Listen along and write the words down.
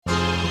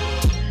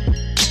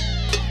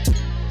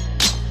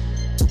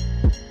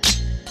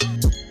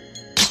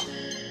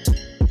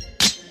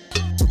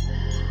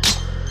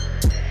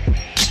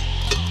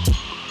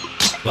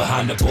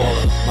behind the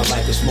baller. My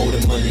life is more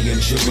than money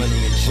and jewelry.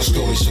 My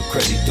story's so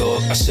crazy,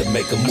 dog. I said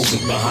make a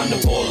movie behind the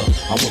baller.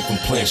 I went from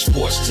playing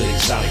sports to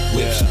exotic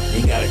whips.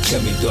 Ain't gotta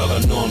tell me, dog. I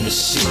know I'm the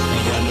shit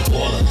behind the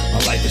baller.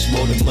 My life is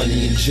more than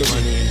money and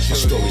jewelry. My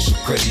story's so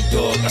crazy,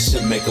 dog. I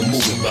said make a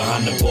movie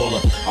behind the baller.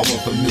 I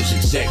went from music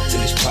exec to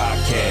this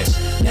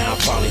podcast. Now I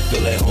finally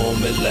feel at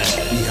home at last.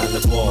 Behind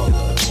the baller.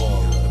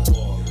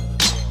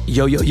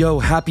 Yo,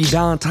 happy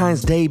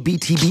Valentine's Day,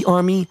 BTB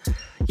Army.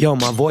 Yo,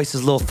 my voice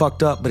is a little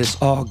fucked up, but it's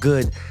all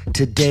good.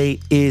 Today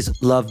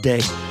is Love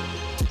Day.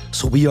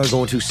 So we are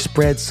going to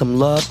spread some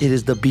love. It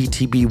is the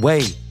BTB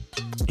way.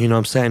 You know what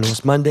I'm saying?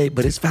 It's Monday,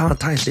 but it's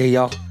Valentine's Day,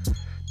 y'all.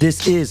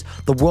 This is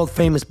the world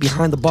famous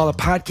Behind the Baller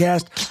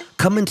podcast,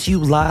 coming to you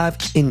live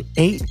in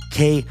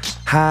 8K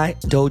high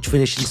Doge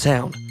finishing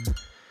sound.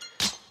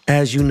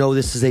 As you know,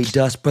 this is a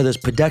Dust Brothers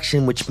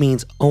production, which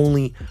means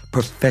only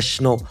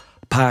professional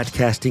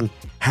podcasting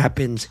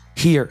happens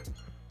here.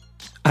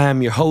 I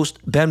am your host,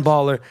 Ben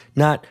Baller,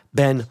 not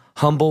Ben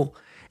Humble,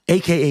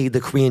 aka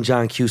the Korean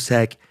John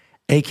Cusack,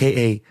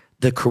 aka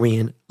the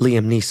Korean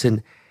Liam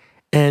Neeson,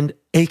 and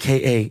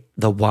aka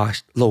the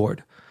Washed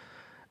Lord.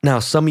 Now,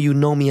 some of you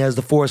know me as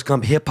the Forrest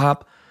Gump hip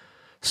hop,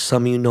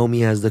 some of you know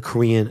me as the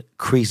Korean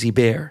Crazy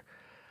Bear.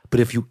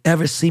 But if you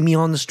ever see me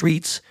on the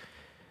streets,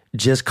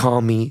 just call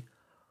me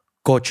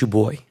Gochu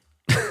Boy.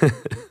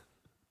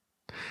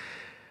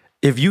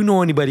 If you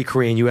know anybody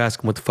Korean, you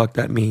ask them what the fuck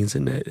that means,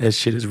 and that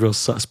shit is real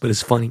sus, but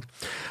it's funny.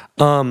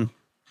 Man,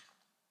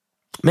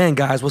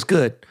 guys, what's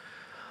good?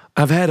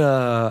 I've had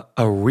a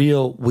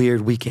real weird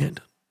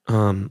weekend,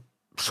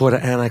 sort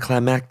of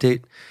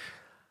anticlimactic.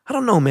 I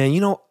don't know, man.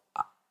 You know,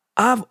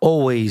 I've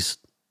always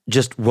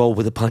just rolled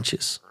with the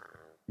punches,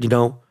 you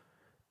know,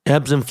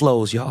 ebbs and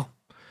flows, y'all.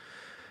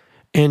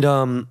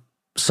 And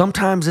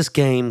sometimes this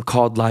game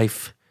called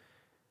life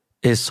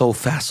is so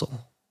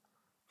facile,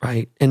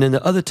 right? And then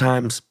the other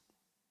times,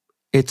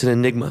 it's an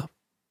enigma.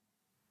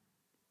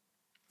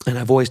 And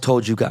I've always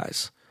told you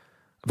guys,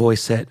 I've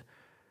always said,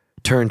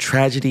 turn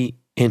tragedy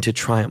into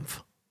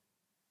triumph.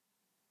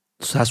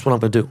 So that's what I'm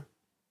going to do.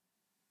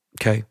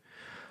 Okay?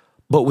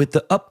 But with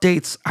the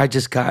updates I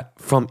just got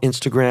from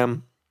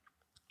Instagram,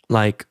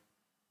 like,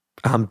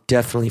 I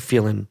definitely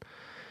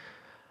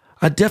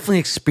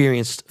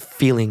experienced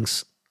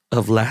feelings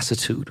of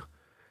lassitude.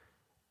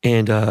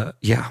 And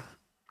yeah,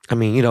 I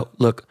mean, you know,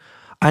 look,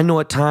 I know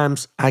at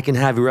times I can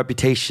have a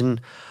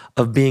reputation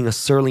of being a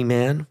surly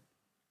man,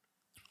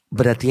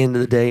 but at the end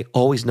of the day,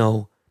 always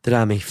know that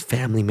I'm a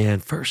family man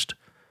first.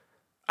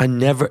 I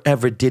never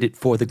ever did it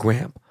for the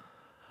gram.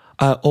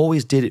 I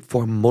always did it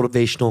for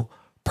motivational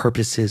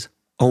purposes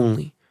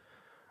only,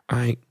 all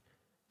right?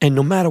 And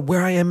no matter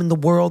where I am in the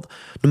world,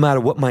 no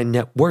matter what my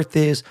net worth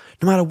is,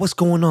 no matter what's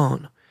going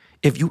on,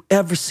 if you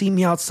ever see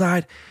me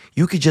outside,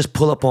 you could just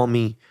pull up on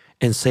me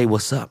and say,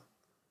 what's up,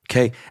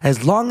 okay?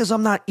 As long as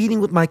I'm not eating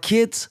with my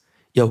kids,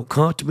 yo,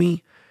 come up to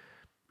me,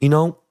 you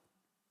know,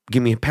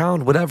 give me a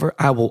pound, whatever.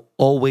 I will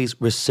always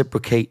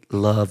reciprocate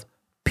love,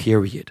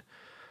 period.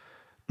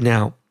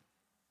 Now,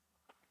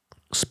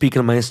 speaking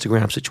of my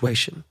Instagram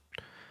situation,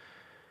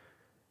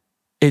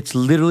 it's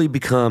literally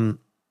become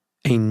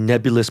a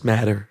nebulous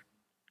matter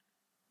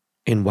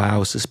in why I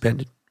was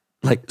suspended,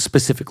 like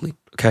specifically,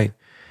 okay?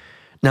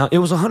 Now, it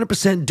was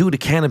 100% due to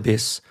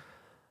cannabis,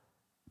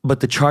 but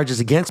the charges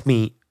against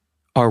me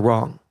are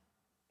wrong,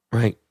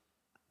 right?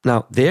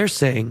 Now, they're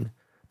saying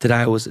that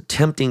I was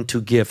attempting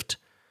to gift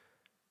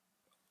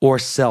or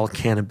sell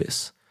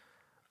cannabis.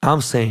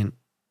 I'm saying,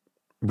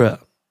 bruh,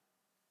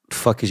 the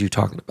fuck is you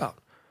talking about?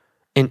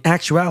 In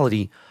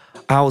actuality,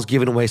 I was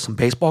giving away some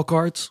baseball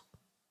cards,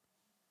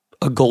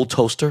 a gold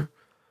toaster,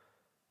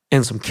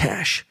 and some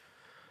cash.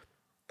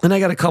 And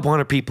I got a couple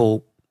hundred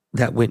people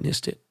that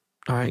witnessed it,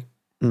 all right?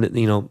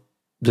 You know,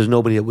 there's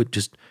nobody that would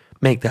just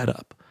make that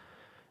up.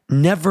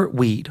 Never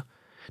weed.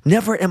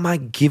 Never am I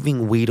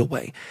giving weed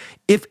away.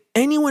 If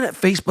anyone at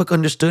Facebook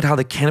understood how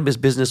the cannabis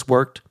business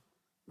worked,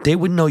 they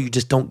would know you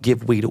just don't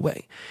give weed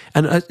away.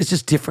 And it's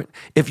just different.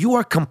 If you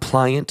are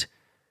compliant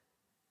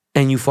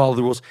and you follow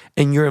the rules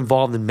and you're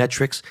involved in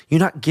metrics, you're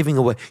not giving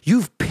away.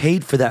 You've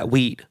paid for that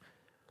weed.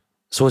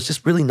 So it's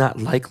just really not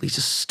likely. It's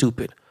just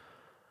stupid.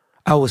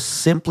 I was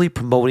simply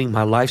promoting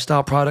my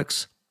lifestyle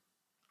products,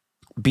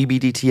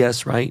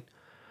 BBDTS, right?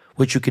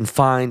 Which you can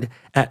find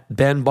at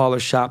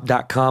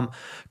benballershop.com,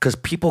 because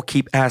people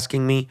keep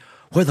asking me,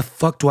 where the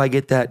fuck do I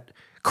get that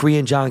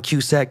Korean John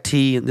Cusack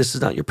tea and this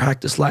is not your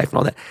practice life and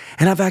all that?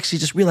 And I've actually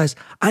just realized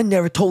I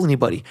never told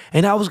anybody.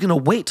 And I was going to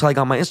wait till I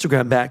got my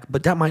Instagram back,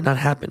 but that might not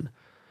happen.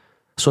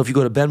 So if you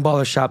go to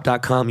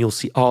benballershop.com, you'll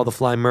see all the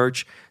fly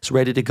merch. It's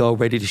ready to go,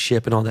 ready to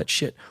ship and all that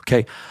shit,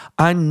 okay?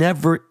 I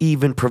never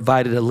even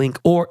provided a link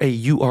or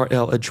a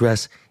URL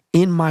address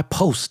in my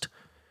post.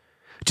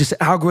 Just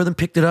the algorithm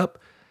picked it up,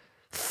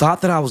 thought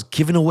that I was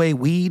giving away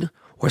weed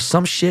or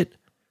some shit.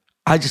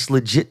 I just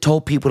legit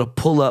told people to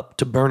pull up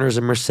to Berners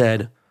and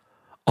Merced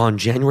on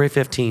January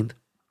 15th.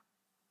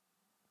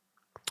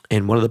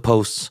 And one of the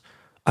posts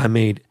I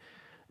made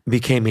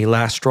became a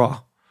last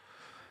straw.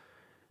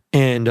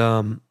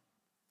 And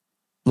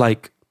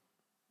like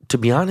to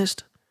be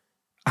honest,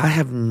 I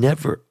have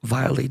never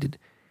violated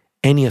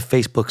any of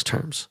Facebook's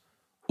terms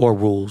or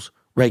rules,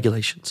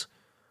 regulations.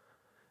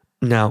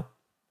 Now,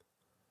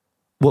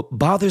 what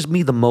bothers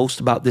me the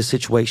most about this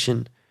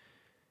situation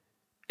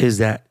is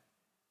that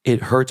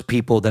it hurts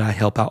people that I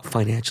help out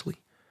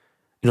financially.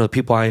 The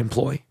people I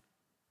employ.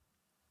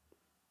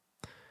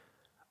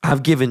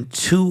 I've given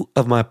 2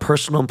 of my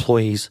personal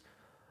employees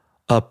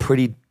a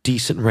pretty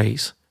decent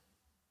raise.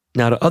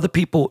 Now, to other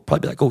people,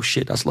 probably be like, oh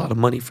shit, that's a lot of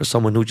money for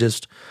someone who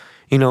just,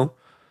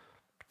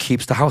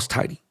 keeps the house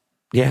tidy.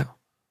 Yeah.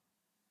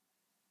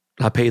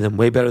 I pay them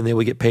way better than they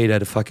would get paid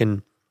at a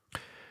fucking,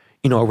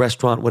 a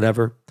restaurant,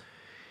 whatever.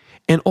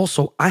 And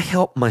also, I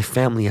help my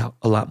family out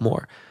a lot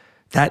more.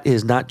 That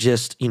is not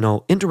just,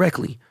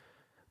 indirectly,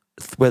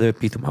 whether it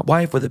be through my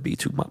wife, whether it be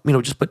through my,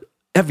 but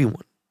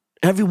everyone.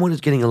 Everyone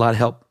is getting a lot of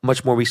help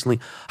much more recently.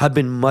 I've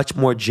been much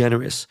more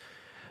generous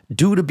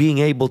due to being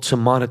able to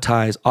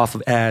monetize off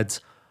of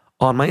ads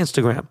on my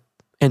Instagram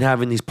and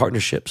having these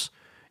partnerships,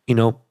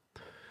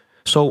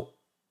 So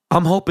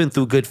I'm hoping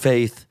through good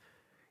faith,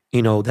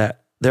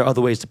 that there are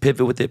other ways to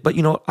pivot with it. But,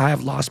 I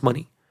have lost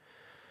money.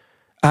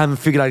 I haven't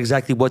figured out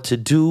exactly what to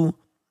do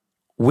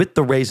with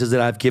the raises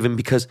that I've given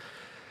because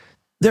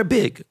they're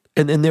big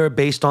and they're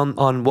based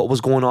on what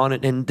was going on.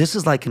 And this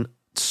is like a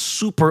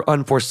super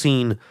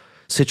unforeseen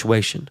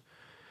situation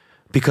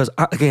because,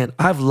 again,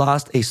 I've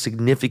lost a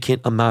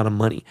significant amount of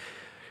money.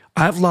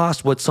 I've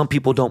lost what some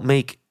people don't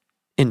make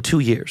in 2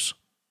 years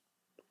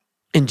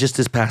in just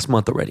this past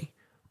month already,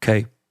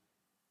 okay?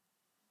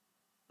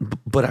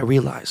 But I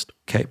realized,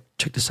 okay,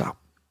 check this out.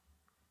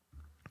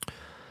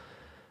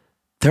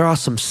 There are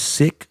some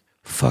sick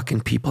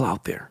fucking people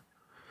out there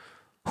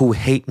who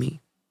hate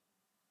me.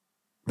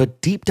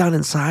 But deep down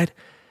inside,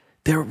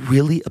 they're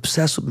really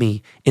obsessed with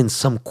me in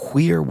some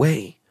queer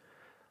way.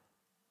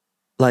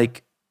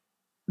 Like,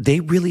 they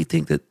really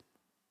think that,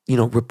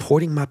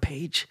 reporting my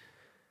page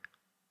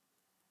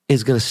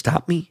is going to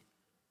stop me.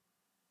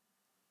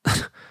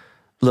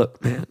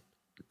 Look, man,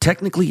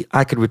 technically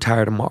I could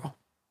retire tomorrow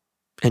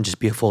and just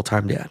be a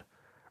full-time dad,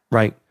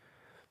 right?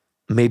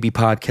 Maybe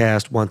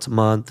podcast once a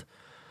month,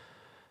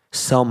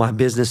 sell my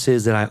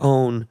businesses that I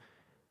own,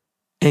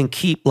 and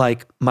keep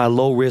like my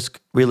low-risk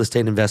real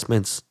estate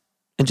investments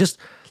and just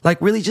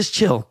like really just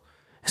chill,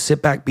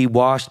 sit back, be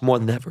washed more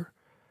than ever.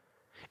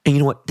 And you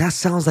know what? That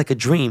sounds like a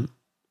dream,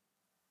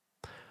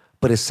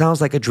 but it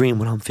sounds like a dream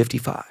when I'm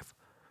 55.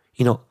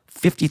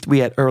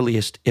 53 at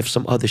earliest if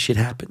some other shit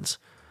happens,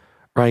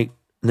 right?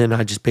 And then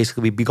I just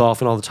basically be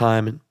golfing all the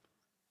time and,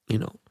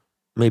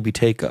 maybe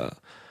take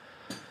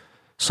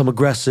some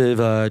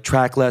aggressive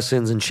track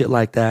lessons and shit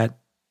like that.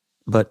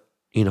 But,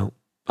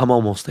 I'm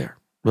almost there.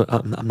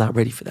 I'm not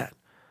ready for that.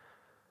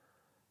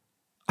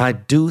 I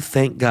do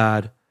thank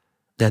God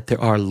that there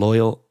are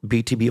loyal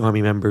BTB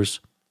Army members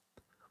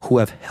who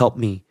have helped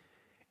me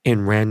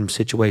in random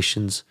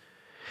situations,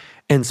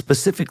 and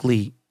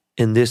specifically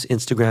in this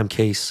Instagram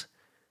case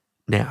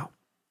now,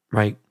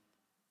 right?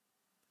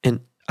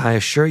 And I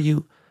assure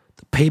you,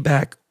 the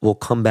payback will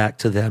come back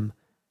to them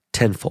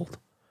tenfold.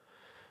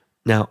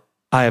 Now,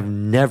 I have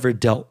never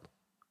dealt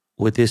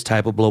with this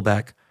type of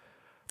blowback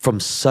from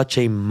such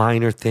a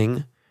minor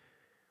thing,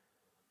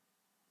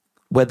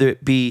 whether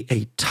it be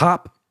a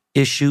top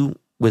issue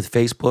with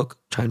Facebook,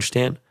 try to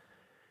understand,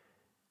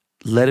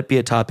 let it be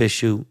a top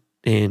issue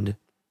in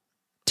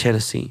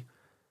Tennessee.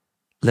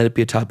 Let it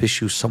be a top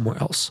issue somewhere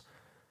else,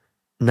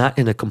 not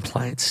in a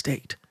compliant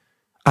state.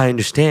 I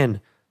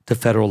understand the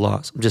federal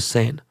laws. I'm just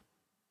saying,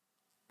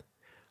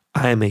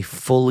 I am a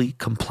fully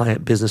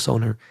compliant business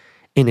owner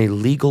in a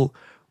legal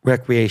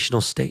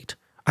recreational state.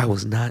 I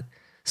was not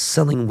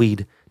selling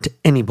weed to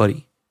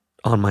anybody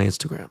on my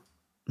Instagram.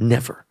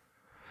 Never.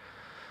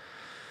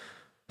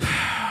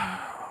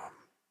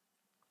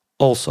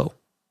 Also,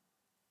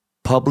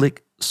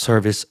 public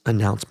service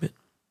announcement.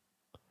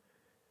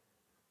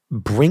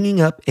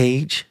 Bringing up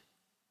age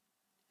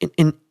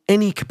in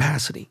any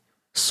capacity,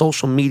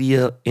 social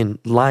media, in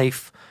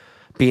life,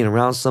 being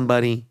around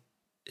somebody,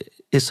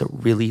 it's a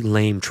really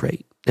lame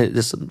trait.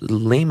 It's the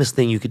lamest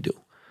thing you could do,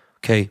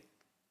 okay?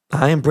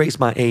 I embrace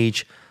my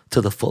age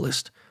to the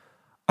fullest.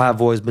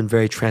 I've always been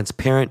very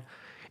transparent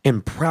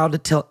and proud to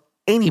tell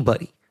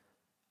anybody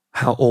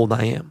how old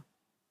I am.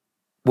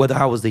 Whether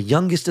I was the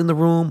youngest in the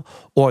room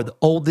or the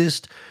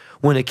oldest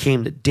when it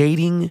came to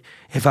dating,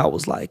 if I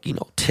was like,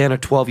 10 or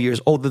 12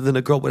 years older than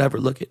a girl, whatever,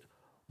 look at.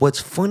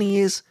 What's funny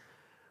is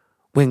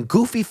when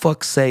goofy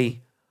fucks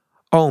say,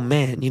 oh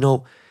man,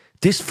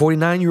 this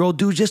 49-year-old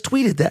dude just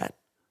tweeted that.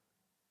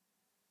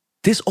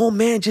 This old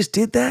man just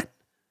did that.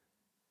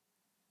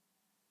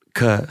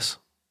 Cuz,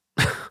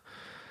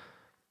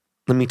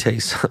 let me tell you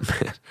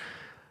something, man.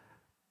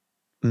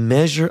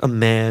 Measure a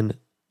man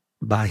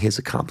by his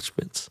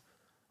accomplishments,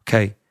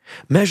 okay?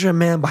 Measure a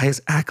man by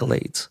his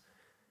accolades.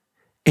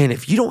 And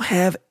if you don't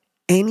have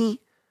any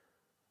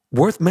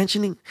worth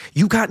mentioning,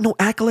 you got no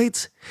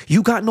accolades,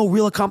 you got no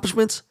real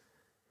accomplishments,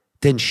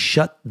 then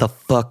shut the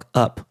fuck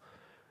up,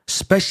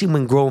 especially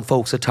when grown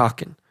folks are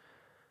talking.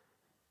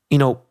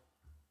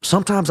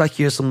 Sometimes I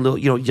hear some little,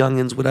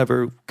 youngins,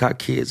 whatever, got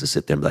kids, that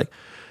sit there and be like,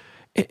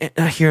 and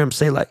I hear him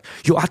say like,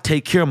 yo, I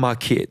take care of my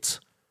kids.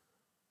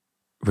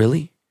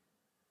 Really?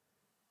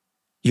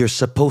 You're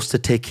supposed to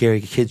take care of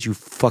your kids, you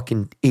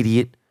fucking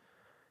idiot.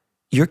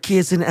 Your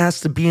kids didn't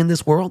ask to be in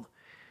this world.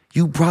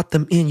 You brought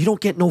them in. You don't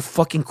get no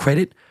fucking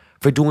credit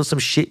for doing some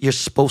shit you're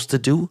supposed to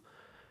do.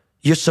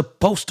 You're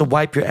supposed to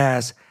wipe your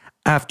ass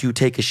after you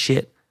take a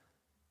shit.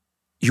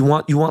 You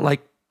want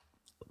like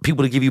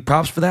people to give you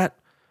props for that?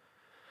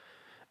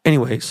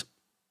 Anyways.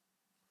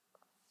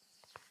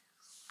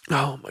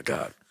 Oh my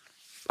God.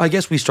 I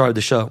guess we started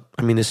the show.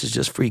 I mean, this is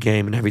just free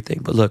game and everything.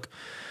 But look,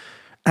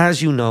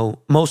 as you know,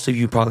 most of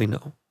you probably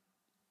know,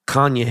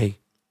 Kanye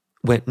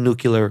went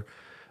nuclear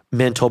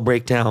mental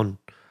breakdown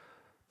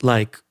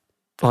like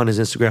on his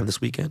Instagram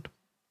this weekend.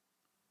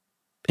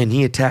 And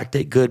he attacked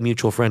a good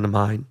mutual friend of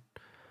mine.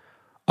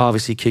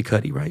 Obviously, Kid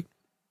Cudi, right?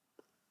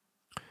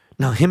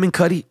 Now, him and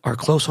Cudi are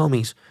close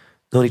homies.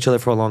 Known each other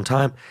for a long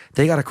time.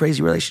 They got a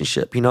crazy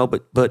relationship,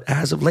 but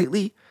as of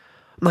lately,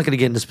 I'm not going to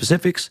get into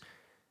specifics.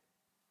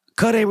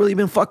 Cudi ain't really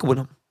been fucking with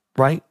him,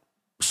 right?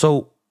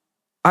 So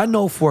I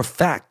know for a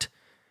fact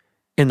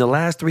in the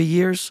last 3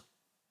 years,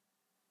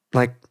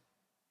 like,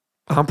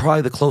 I'm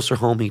probably the closer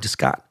homie to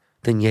Scott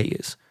than Ye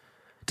is.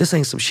 This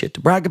ain't some shit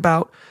to brag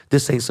about.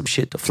 This ain't some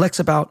shit to flex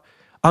about.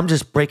 I'm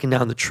just breaking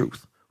down the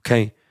truth,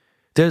 okay?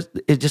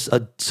 It's just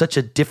such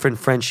a different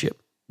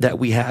friendship that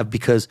we have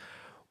because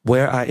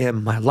where I am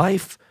in my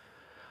life,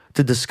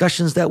 the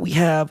discussions that we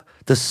have,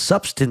 the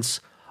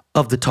substance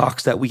of the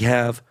talks that we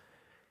have,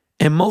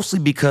 and mostly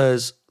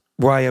because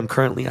where I am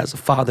currently as a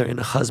father and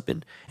a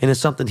husband. And it's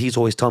something he's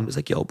always told me. He's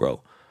like, yo,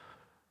 bro,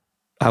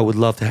 I would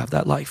love to have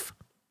that life.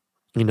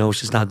 It's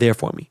just not there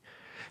for me.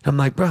 And I'm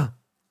like, bro,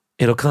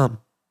 it'll come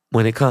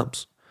when it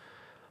comes.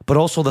 But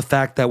also the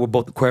fact that we're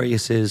both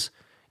Aquariuses,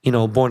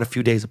 born a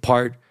few days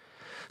apart.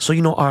 So,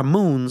 our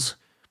moons,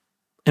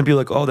 and be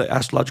like, oh, the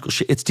astrological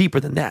shit, it's deeper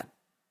than that.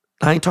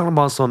 I ain't talking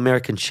about some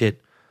American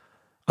shit.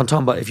 I'm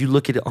talking about if you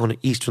look at it on an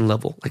Eastern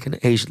level, like an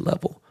Asian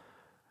level,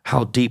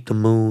 how deep the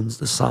moons,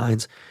 the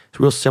signs, it's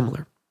real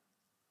similar.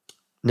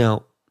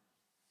 Now,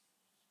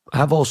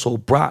 I've also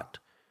brought,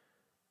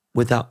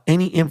 without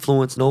any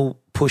influence, no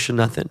push or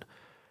nothing,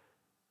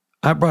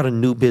 I brought a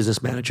new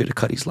business manager to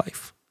Cudi's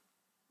life.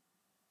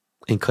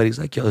 And Cudi's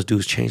like, yo, this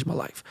dude's changed my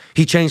life.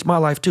 He changed my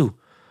life too.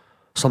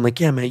 So I'm like,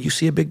 yeah, man, you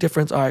see a big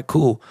difference? All right,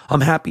 cool.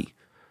 I'm happy.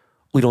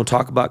 We don't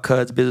talk about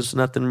Cud's business or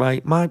nothing,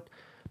 right? My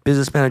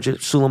business manager,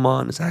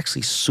 Suleiman, is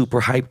actually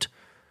super hyped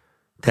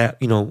that,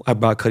 I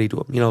brought Cudi to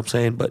him. You know what I'm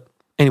saying? But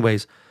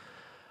anyways,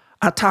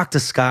 I talked to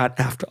Scott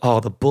after all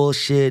the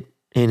bullshit,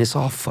 and it's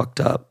all fucked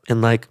up.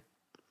 And like,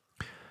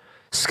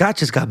 Scott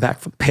just got back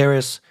from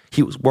Paris.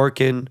 He was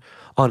working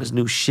on his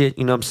new shit,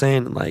 you know what I'm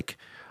saying? And like,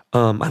 I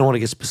don't want to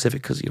get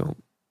specific because,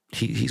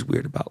 he's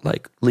weird about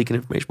like leaking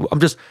information. But I'm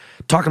just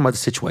talking about the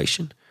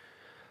situation.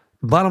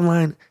 Bottom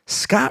line,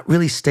 Scott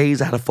really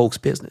stays out of folks'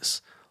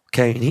 business,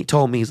 okay? And he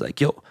told me, he's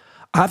like, yo,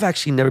 I've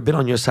actually never been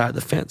on your side of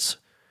the fence,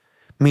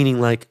 meaning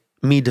like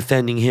me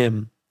defending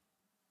him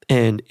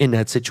and in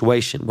that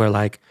situation where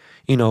like,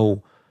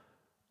 you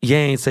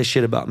ain't say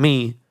shit about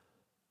me,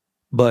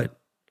 but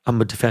I'm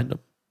going to defend him.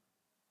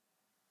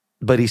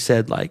 But he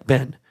said like,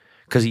 Ben,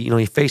 because he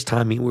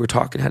FaceTimed me, we were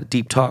talking, had a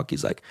deep talk.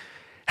 He's like,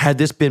 had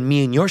this been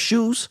me in your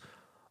shoes,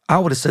 I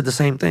would have said the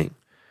same thing.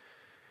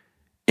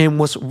 And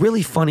what's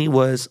really funny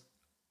was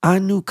I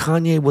knew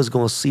Kanye was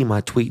going to see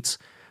my tweets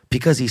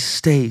because he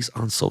stays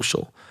on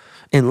social.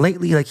 And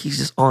lately, like, he's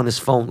just on his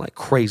phone like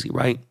crazy,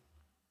 right?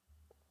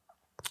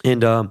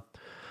 And my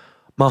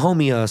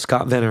homie,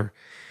 Scott Venner,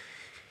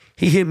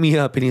 he hit me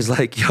up and he's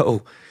like,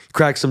 yo,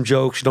 crack some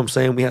jokes, you know what I'm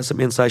saying? We had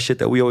some inside shit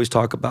that we always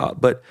talk about.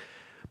 But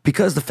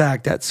because the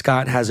fact that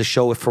Scott has a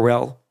show with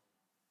Pharrell,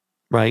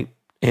 right?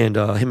 And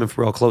him and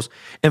Pharrell close,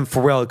 and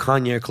Pharrell and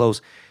Kanye are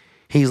close,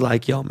 he's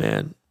like, yo,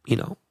 man,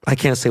 I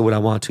can't say what I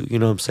want to, you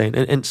know what I'm saying?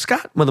 And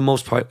Scott, for the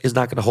most part, is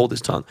not going to hold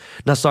his tongue.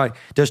 Now, sorry,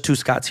 there's two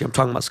Scotts here. I'm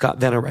talking about Scott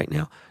Venner right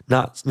now,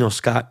 not,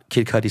 Scott,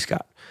 Kid Cudi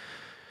Scott.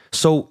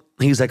 So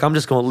he's like, I'm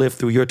just going to live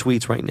through your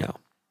tweets right now.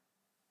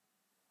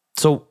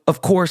 So,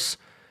 of course,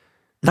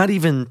 not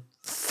even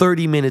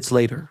 30 minutes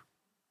later,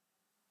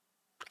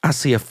 I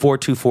see a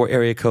 424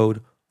 area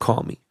code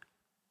call me.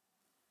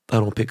 I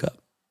don't pick up.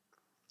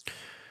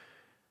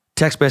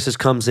 Text message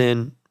comes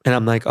in, and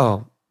I'm like,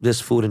 oh, this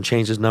fool done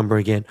changed his number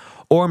again.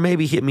 Or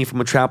maybe hit me from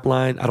a trap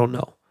line. I don't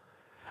know.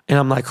 And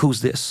I'm like,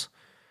 who's this?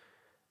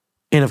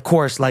 And of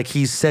course, like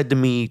he's said to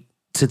me,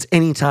 since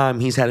any time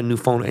he's had a new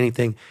phone or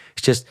anything,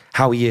 it's just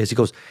how he is. He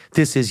goes,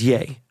 this is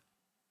Ye.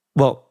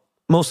 Well,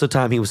 most of the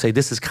time he would say,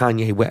 this is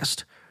Kanye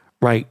West,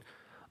 right?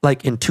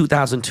 Like in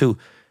 2002,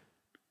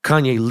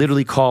 Kanye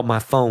literally called my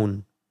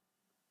phone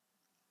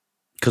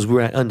because we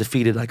were at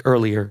Undefeated like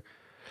earlier.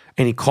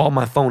 And he called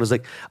my phone. It's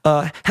like,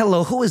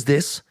 hello, who is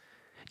this?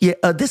 Yeah,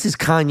 this is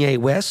Kanye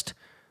West.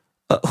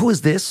 Who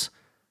is this?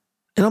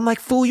 And I'm like,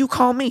 fool, you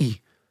call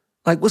me.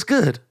 Like, what's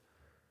good?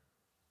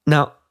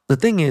 Now, the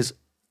thing is,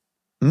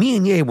 me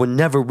and Ye were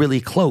never really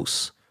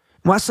close.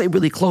 When I say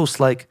really close,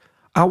 like,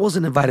 I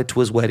wasn't invited to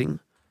his wedding.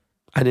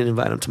 I didn't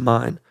invite him to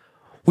mine.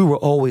 We were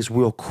always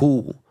real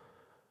cool.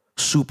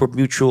 Super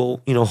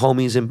mutual,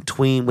 homies in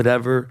between,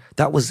 whatever.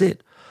 That was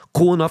it.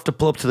 Cool enough to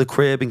pull up to the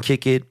crib and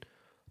kick it,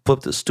 pull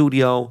up to the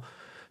studio,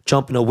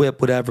 jump in a whip,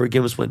 whatever,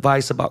 give him some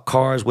advice about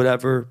cars,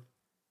 whatever.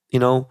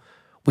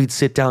 We'd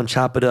sit down,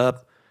 chop it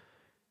up.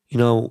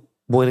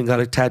 Went and got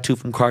a tattoo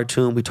from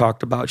Cartoon. We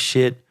talked about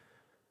shit.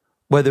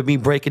 Whether it be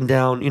breaking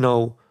down,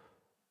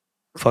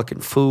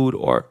 fucking food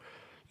or,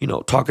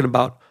 talking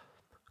about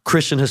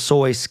Christian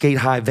Hosoi skate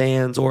high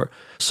Vans or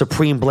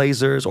Supreme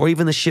Blazers or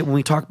even the shit when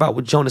we talked about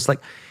with Jonas,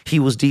 like he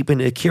was deep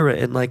into Akira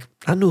and like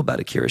I knew about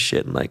Akira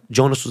shit and like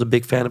Jonas was a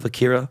big fan of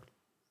Akira.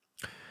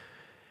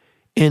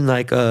 And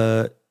like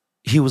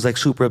he was like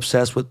super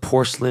obsessed with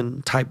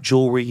porcelain type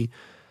jewelry,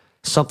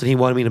 something he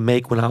wanted me to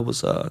make when I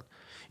was the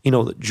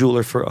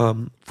jeweler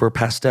for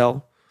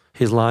Pastel,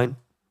 his line.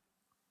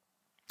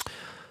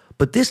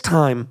 But this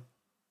time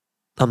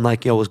I'm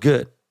like, yo, what's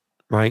good?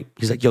 Right?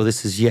 He's like, yo,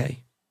 this is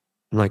Ye.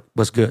 I'm like,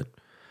 what's good?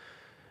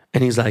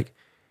 And he's like,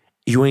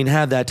 you ain't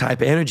have that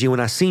type of energy when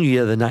I seen you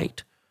the other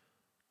night.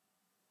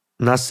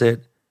 And I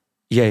said,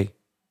 Ye,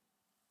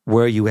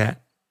 where are you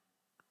at?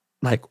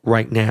 Like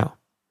right now.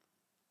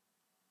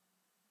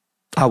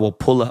 I will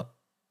pull up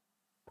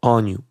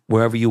on you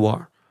wherever you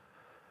are.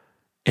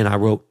 And I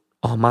wrote,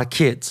 all my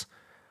kids,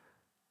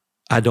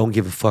 I don't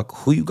give a fuck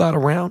who you got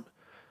around.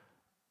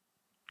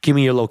 Give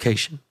me your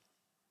location.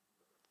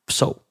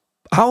 So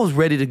I was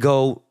ready to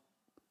go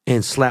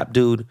and slap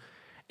dude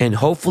and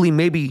hopefully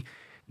maybe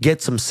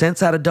get some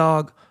sense out of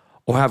dog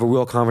or have a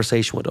real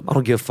conversation with him. I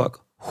don't give a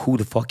fuck who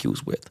the fuck he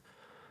was with.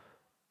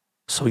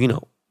 So,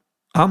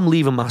 I'm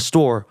leaving my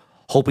store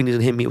hoping he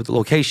didn't hit me with the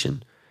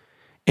location.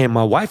 And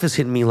my wife is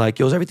hitting me like,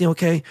 yo, is everything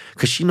okay?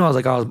 Because she knows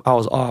like I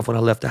was off when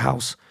I left the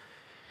house.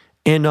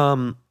 And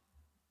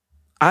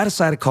I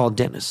decided to call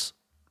Dennis,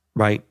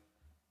 right?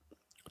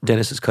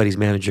 Dennis is Cuddy's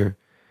manager.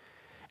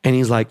 And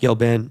he's like, yo,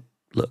 Ben,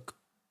 look,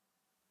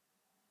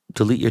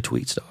 delete your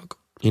tweets, dog.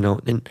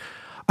 And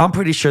I'm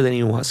pretty sure they didn't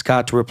even want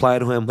Scott to reply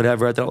to him,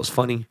 whatever. I thought it was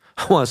funny.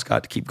 I want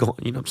Scott to keep going,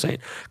 you know what I'm saying?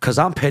 Because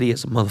I'm petty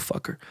as a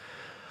motherfucker.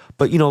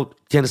 But,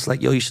 Dennis is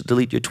like, yo, you should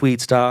delete your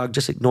tweets, dog.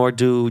 Just ignore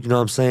dude, you know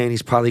what I'm saying?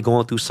 He's probably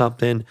going through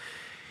something.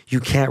 You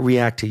can't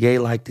react to Ye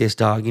like this,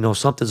 dog.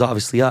 Something's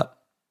obviously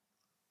up.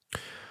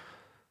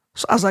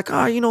 So I was like,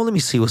 let me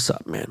see what's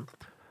up, man.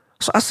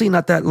 So I see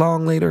not that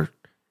long later,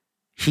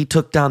 he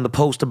took down the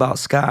post about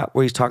Scott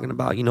where he's talking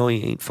about, he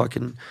ain't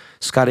fucking,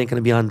 Scott ain't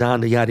gonna be on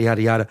Donda, yada,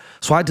 yada, yada.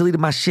 So I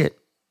deleted my shit.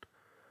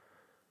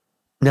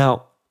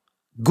 Now,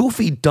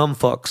 goofy dumb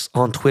fucks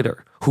on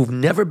Twitter who've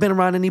never been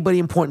around anybody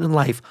important in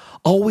life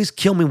always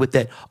kill me with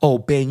that, oh,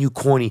 Ben, you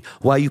corny.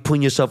 Why are you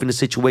putting yourself in a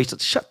situation?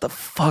 Shut the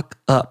fuck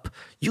up.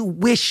 You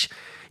wish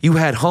you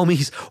had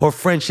homies or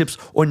friendships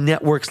or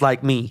networks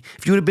like me.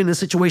 If you would have been in a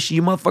situation,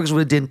 you motherfuckers would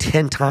have done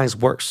 10 times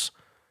worse,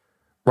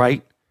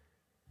 right?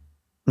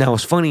 Now,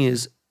 what's funny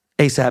is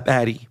ASAP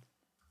Addy,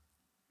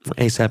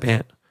 ASAP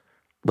Ant,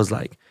 was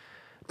like,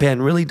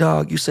 Ben, really,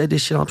 dog? You said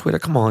this shit on Twitter?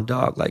 Come on,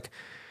 dog. Like,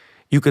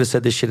 you could have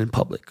said this shit in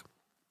public.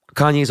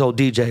 Kanye's old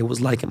DJ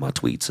was liking my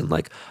tweets and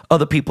like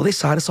other people, they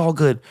saw it, it's all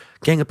good.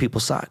 Gang of people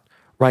saw it,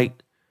 right?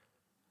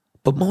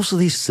 But most of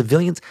these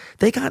civilians,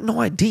 they got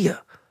no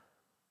idea.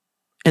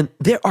 And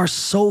there are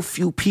so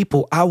few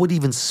people I would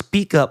even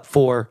speak up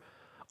for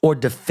or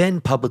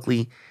defend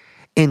publicly,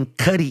 and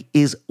Cuddy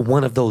is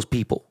one of those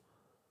people.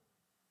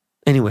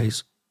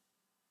 Anyways,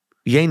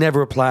 Ye never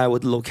replied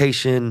with the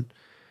location,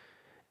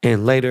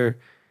 and later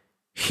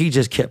he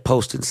just kept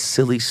posting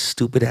silly,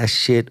 stupid ass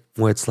shit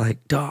where it's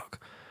like, dog,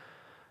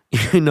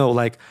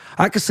 like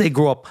I could say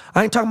grow up.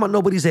 I ain't talking about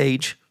nobody's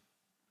age.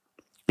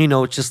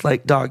 It's just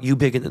like, dog, you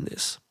bigger than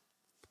this.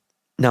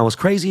 Now what's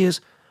crazy is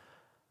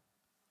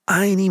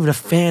I ain't even a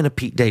fan of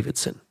Pete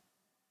Davidson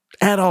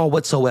at all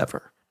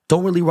whatsoever.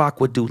 Don't really rock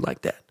with dude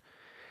like that.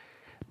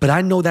 But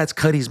I know that's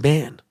Cuddy's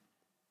band,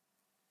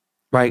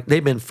 right?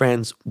 They've been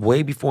friends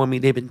way before me.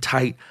 They've been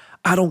tight.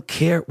 I don't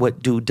care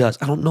what dude does.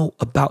 I don't know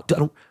about, I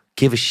don't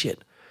give a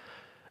shit.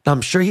 Now,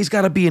 I'm sure he's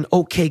got to be an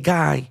okay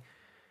guy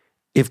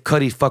if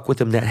Cuddy fuck with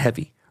him that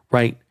heavy,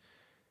 right?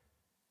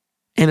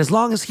 And as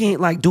long as he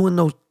ain't like doing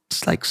no,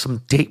 like some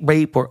date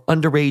rape or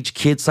underage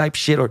kid type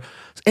shit or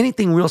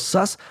anything real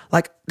sus,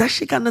 like that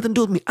shit got nothing to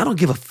do with me. I don't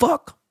give a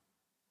fuck.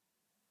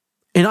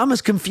 And I'm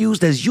as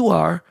confused as you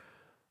are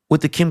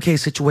with the Kim K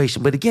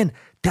situation. But again,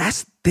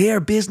 that's their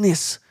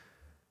business,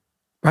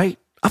 right?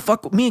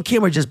 Me and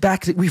Kim are just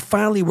back. We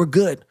finally were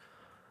good.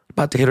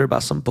 About to hit her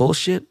about some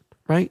bullshit,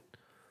 right?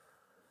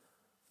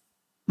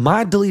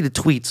 My deleted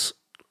tweets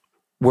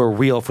were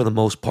real for the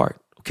most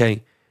part,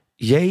 okay?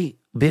 Ye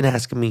been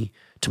asking me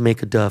to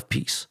make a Dove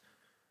piece.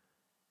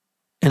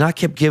 And I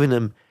kept giving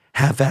him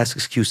half-ass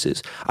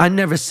excuses. I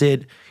never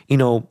said,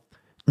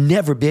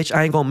 never, bitch,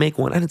 I ain't gonna make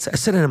one. I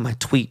said it in my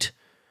tweet,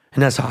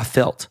 and that's how I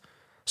felt.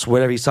 So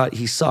whatever he saw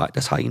it.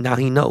 That's how now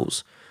he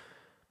knows.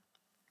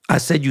 I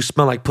said you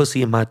smell like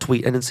pussy in my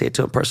tweet. I didn't say it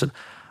to him in person.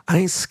 I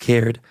ain't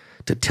scared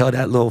to tell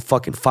that little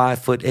fucking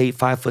 5'8",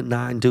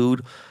 5'9"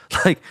 dude.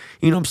 Like,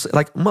 what I'm saying?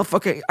 Like,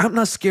 motherfucker, I'm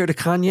not scared of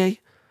Kanye.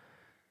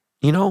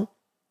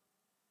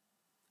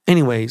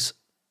 Anyways,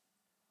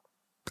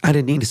 I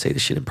didn't need to say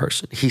this shit in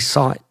person. He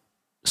saw it.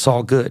 It's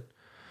all good.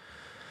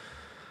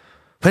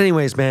 But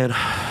anyways, man,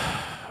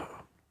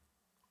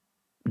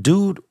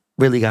 dude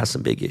really got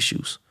some big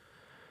issues.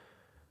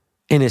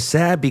 And it's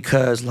sad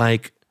because,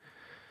 like,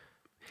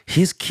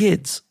 his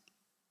kids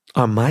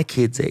are my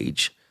kids'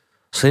 age.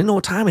 So they know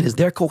what time it is.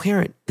 They're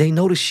coherent. They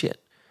know the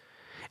shit.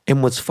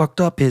 And what's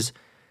fucked up is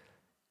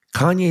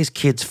Kanye's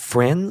kids'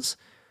 friends,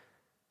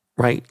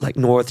 right? Like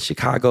North,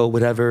 Chicago,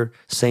 whatever,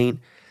 Saint,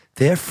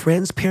 their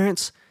friends'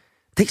 parents,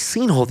 they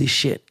seen all this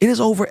shit. It's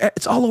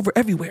all over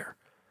everywhere.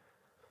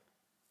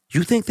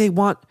 You think they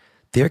want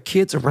their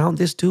kids around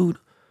this dude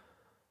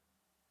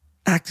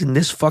acting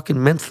this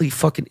fucking mentally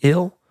fucking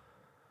ill?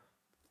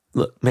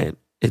 Look, man,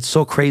 it's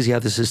so crazy how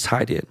this is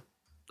tied in.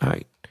 All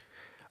right.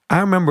 I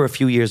remember a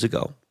few years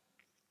ago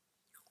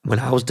when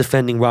I was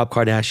defending Rob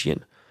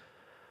Kardashian,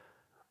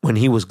 when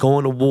he was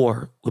going to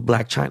war with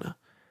Blac Chyna.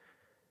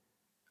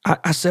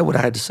 I said what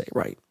I had to say,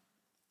 right?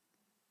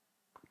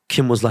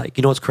 Kim was like,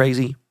 you know what's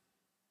crazy?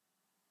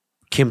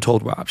 Kim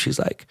told Rob, she's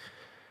like,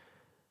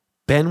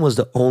 Ben was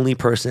the only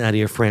person out of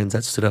your friends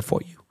that stood up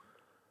for you.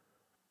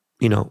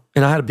 You know,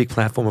 and I had a big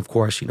platform, of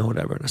course, you know,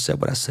 whatever. And I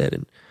said what I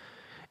said.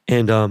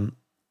 And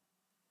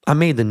I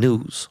made the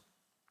news,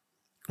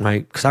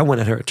 right? Because I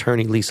went at her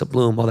attorney, Lisa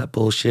Bloom, all that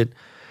bullshit.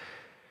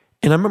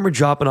 And I remember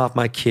dropping off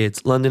my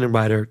kids, London and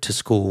Ryder, to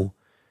school.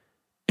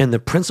 And the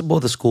principal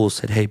of the school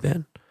said, hey,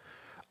 Ben,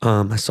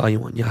 I saw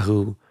you on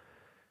Yahoo.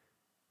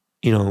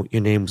 You know,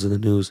 your name was in the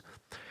news.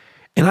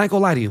 And I ain't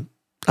gonna lie to you,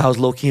 I was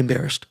low-key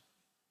embarrassed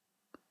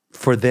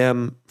for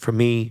them, for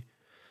me.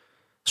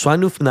 So I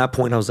knew from that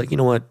point, I was like, you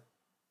know what?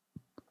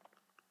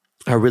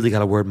 I really got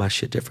to word my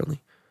shit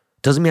differently.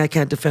 Doesn't mean I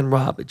can't defend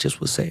Rob. It just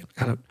was saying,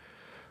 I got to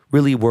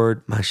really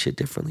word my shit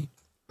differently.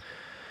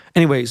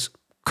 Anyways,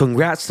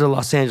 congrats to the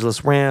Los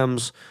Angeles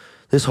Rams.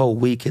 This whole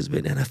week has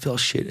been NFL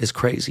shit. It's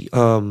crazy.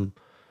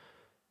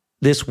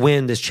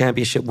 This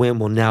championship win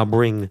will now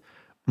bring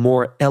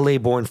more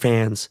LA-born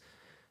fans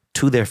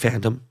to their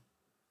fandom.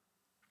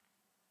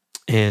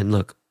 And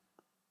look,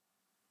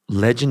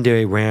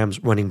 legendary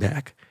Rams running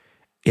back,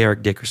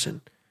 Eric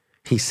Dickerson,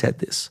 he said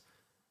this.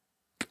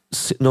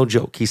 No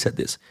joke, he said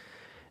this.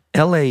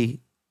 LA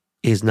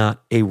is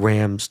not a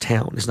Rams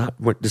town. It's not,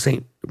 this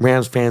ain't,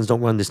 Rams fans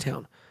don't run this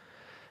town.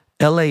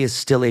 LA is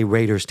still a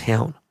Raiders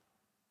town.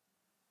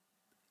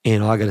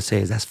 And all I gotta say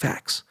is that's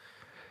facts.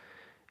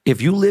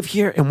 If you live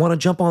here and want to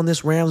jump on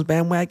this Rams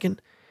bandwagon,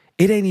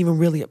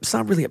 it's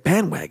not really a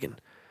bandwagon.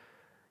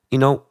 You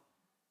know,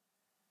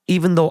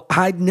 even though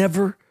I'd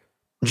never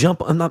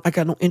jump, I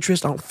got no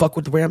interest, I don't fuck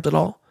with the Rams at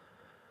all.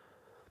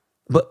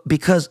 But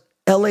because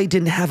LA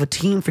didn't have a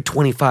team for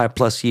 25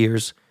 plus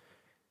years,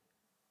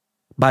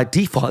 by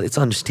default, it's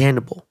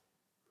understandable.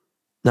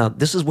 Now,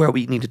 this is where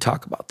we need to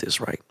talk about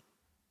this, right?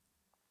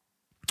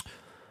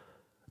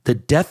 The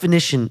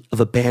definition of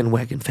a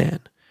bandwagon fan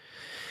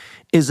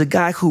is a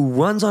guy who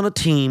runs on a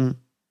team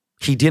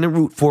he didn't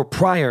root for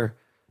prior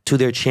to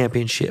their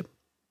championship.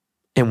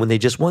 And when they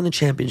just won the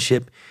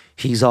championship,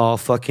 he's all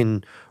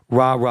fucking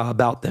rah-rah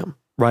about them,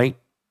 right?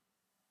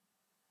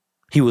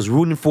 He was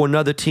rooting for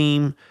another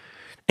team,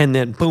 and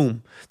then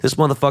boom, this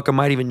motherfucker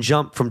might even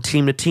jump from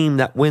team to team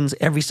that wins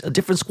a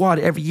different squad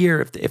every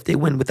year if they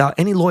win without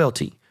any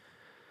loyalty.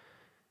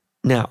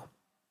 Now,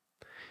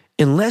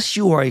 unless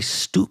you are a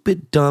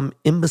stupid, dumb,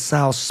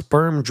 imbecile,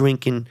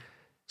 sperm-drinking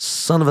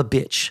son of a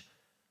bitch,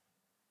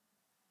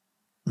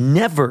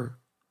 never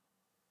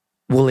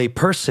will a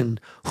person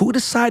who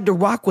decided to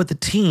rock with a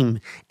team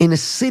in a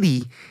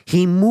city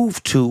he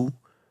moved to,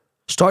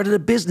 started a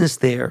business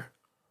there,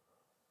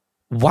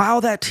 while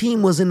that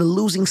team was in a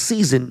losing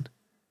season,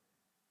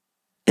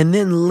 and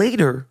then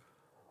later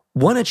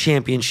won a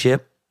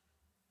championship,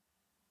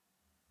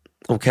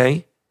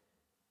 okay,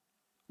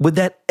 would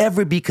that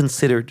ever be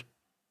considered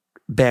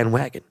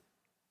bandwagon?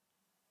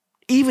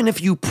 Even if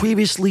you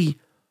previously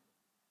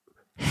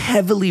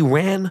heavily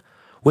ran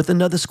with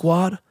another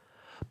squad,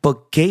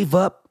 but gave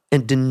up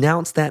and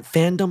denounced that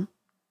fandom,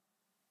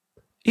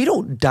 you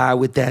don't die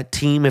with that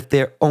team if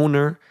their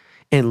owner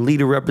and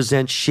leader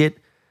represent shit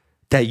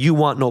that you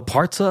want no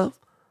parts of.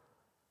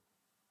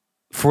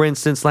 For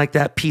instance, like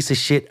that piece of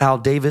shit Al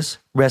Davis,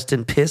 rest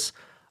in piss.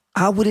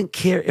 I wouldn't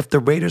care if the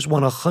Raiders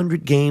won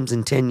 100 games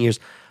in 10 years.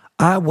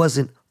 I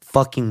wasn't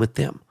fucking with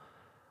them.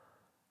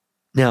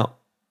 Now,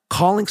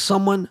 calling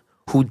someone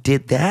who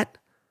did that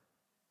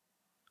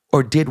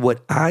or did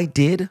what I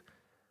did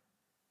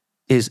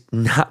is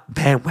not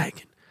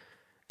bandwagon.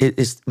 It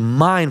is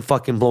mind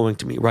fucking blowing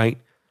to me, right?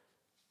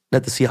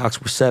 That the Seahawks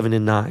were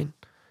 7-9.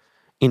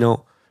 You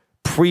know,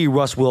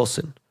 pre-Russ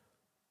Wilson.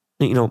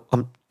 You know,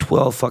 I'm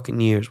 12 fucking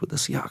years with the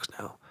Seahawks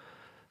now.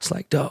 It's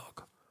like,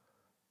 dog,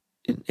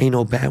 it ain't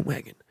no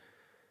bandwagon.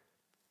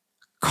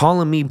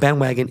 Calling me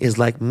bandwagon is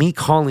like me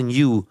calling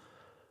you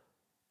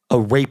a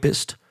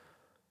rapist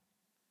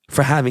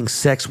for having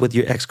sex with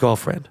your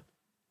ex-girlfriend.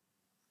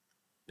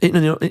 You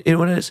know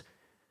what it is?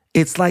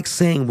 It's like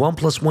saying 1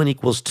 + 1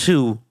 =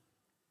 2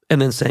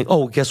 and then saying,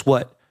 oh, guess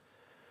what?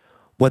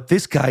 What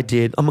this guy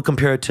did, I'm going to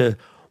compare it to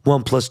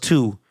 1 +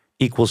 2 =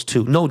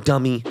 2. No,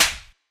 dummy.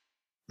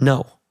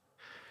 No.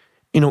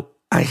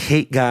 I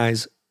hate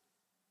guys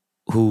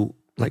who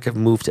like have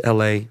moved to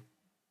LA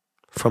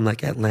from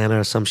like Atlanta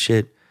or some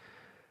shit.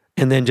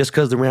 And then just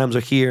because the Rams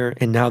are here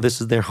and now this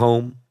is their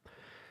home,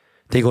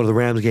 they go to the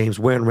Rams games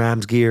wearing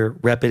Rams gear,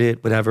 repping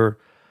it, whatever.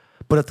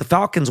 But if the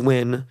Falcons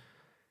win,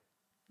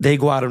 they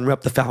go out and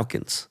rep the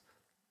Falcons.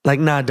 Like,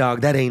 nah,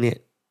 dog, that ain't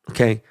it.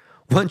 Okay?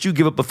 Once you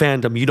give up a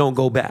fandom, you don't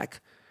go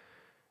back.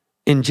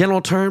 In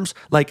general terms,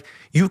 like,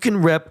 you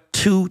can rep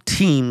 2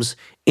 teams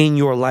in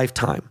your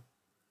lifetime.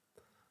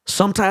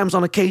 Sometimes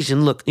on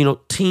occasion, look,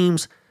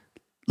 teams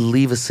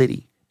leave a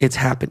city. It's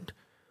happened,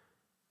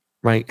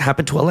 right?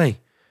 Happened to LA.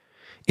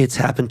 It's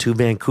happened to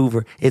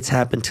Vancouver. It's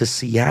happened to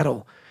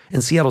Seattle.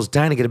 And Seattle's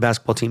dying to get a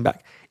basketball team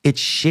back. It's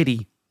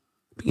shitty.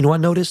 But you know what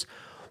I noticed?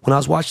 When I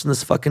was watching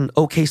this fucking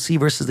OKC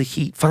versus the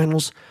Heat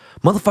finals,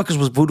 motherfuckers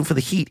was voting for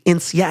the Heat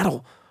in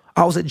Seattle.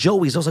 I was at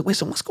Joey's. I was like, wait,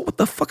 so what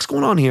the fuck's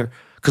going on here?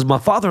 Because my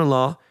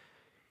father-in-law,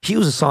 he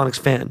was a Sonics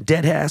fan,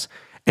 dead ass,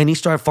 and he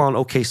started following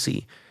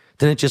OKC.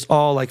 Then it just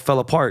all like fell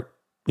apart,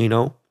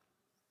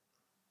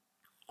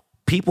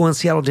 People in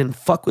Seattle didn't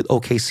fuck with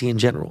OKC in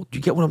general. Do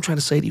you get what I'm trying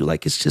to say to you?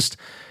 Like,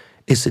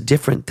 it's a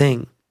different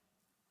thing.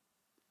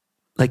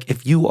 Like,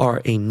 if you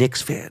are a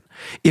Knicks fan,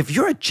 if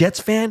you're a Jets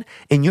fan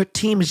and your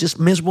team is just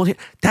miserable here,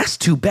 that's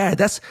too bad.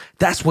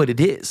 That's what it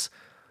is.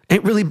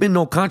 Ain't really been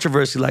no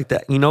controversy like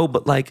that,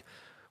 But like,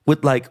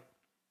 with like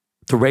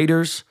the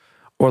Raiders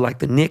or like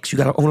the Knicks, you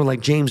got an owner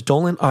like James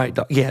Dolan. All right,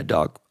 dog. Yeah,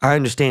 dog. I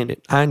understand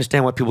it. I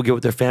understand why people get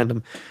with their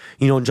fandom,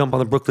 and jump on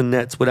the Brooklyn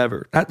Nets,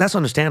 whatever. That's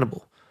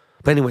understandable.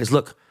 But anyways,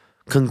 look,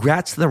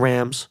 congrats to the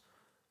Rams.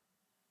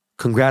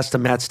 Congrats to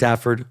Matt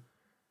Stafford.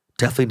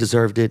 Definitely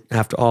deserved it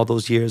after all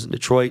those years in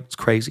Detroit. It's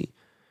crazy.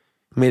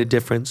 Made a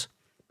difference.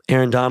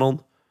 Aaron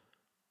Donald,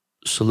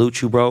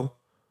 salute you, bro.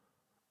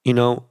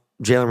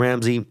 Jalen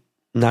Ramsey,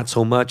 not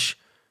so much.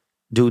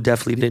 Dude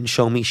definitely didn't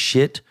show me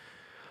shit.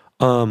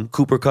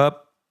 Cooper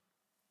Kupp,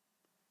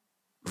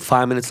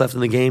 5 minutes left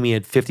in the game. He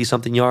had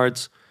 50-something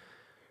yards.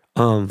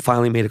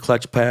 Finally made a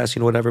clutch pass,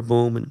 whatever,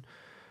 boom, and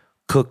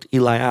cooked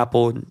Eli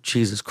Apple. And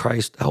Jesus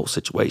Christ, the whole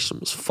situation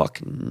was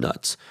fucking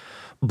nuts.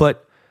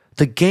 But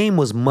the game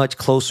was much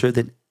closer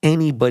than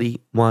anybody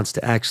wants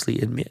to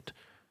actually admit,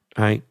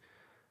 right?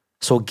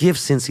 So give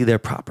Cincy their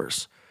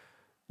propers.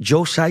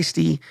 Joe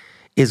Shiesty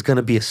is going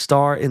to be a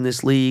star in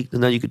this league.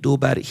 There's nothing you could do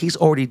about it. He's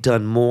already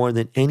done more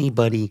than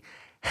anybody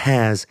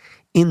has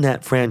in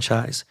that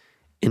franchise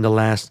in the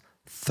last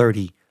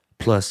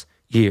 30-plus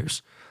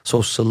years.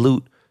 So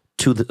salute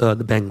to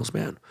the Bengals,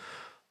 man.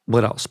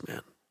 What else,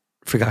 man?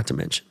 Forgot to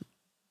mention.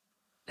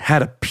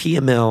 Had a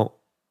PML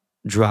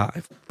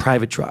drive,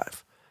 private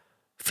drive.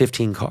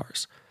 15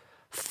 cars,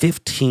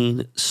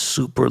 15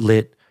 super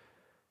lit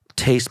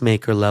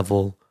tastemaker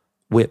level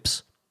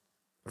whips,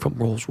 from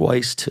Rolls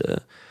Royce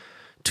to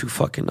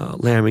fucking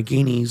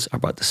Lamborghinis. I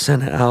brought the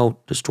Senna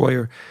out,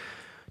 Destroyer.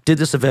 Did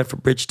this event for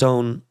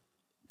Bridgestone,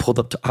 pulled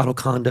up to Auto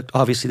Conduct.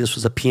 Obviously, this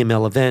was a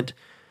PML event.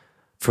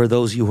 For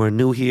those of you who are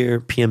new here,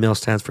 PML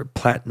stands for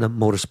Platinum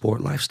Motorsport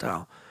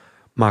Lifestyle.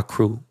 My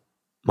crew,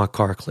 my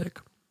car clique.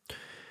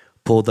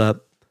 Pulled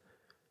up,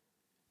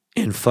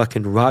 and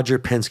fucking Roger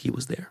Penske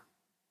was there.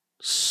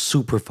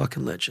 Super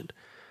fucking legend.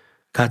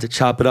 Got to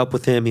chop it up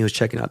with him. He was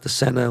checking out the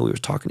Senna. We were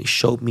talking. He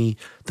showed me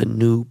the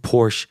new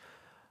Porsche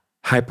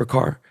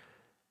hypercar.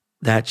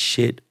 That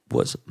shit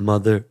was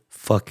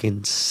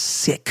motherfucking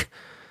sick.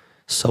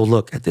 So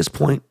look, at this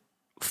point,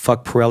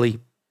 fuck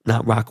Pirelli,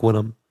 not rocking with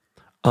him.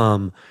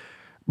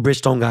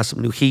 Bridgestone got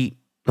some new heat.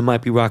 I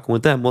might be rocking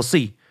with them. We'll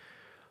see.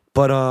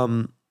 But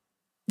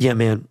yeah,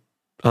 man.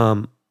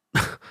 I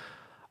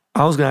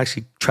was gonna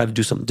actually try to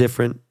do something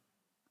different,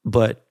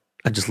 but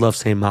I just love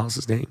saying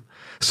Miles' name.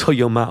 So,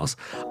 yo, Miles,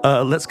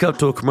 let's go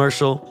to a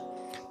commercial.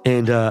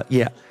 And,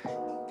 yeah,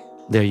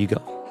 there you go.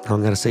 I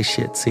don't got to say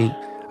shit. See,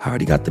 I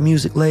already got the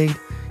music laid,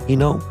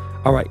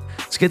 All right,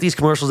 let's get these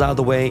commercials out of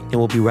the way, and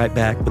we'll be right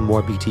back with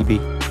more BTB.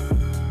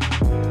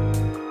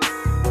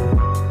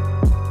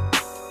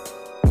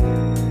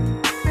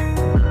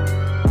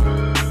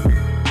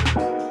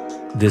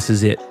 This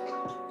is it.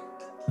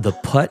 The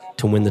putt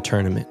to win the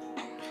tournament.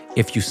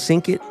 If you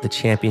sink it, the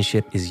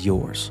championship is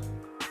yours.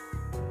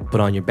 But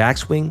on your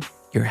backswing,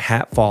 your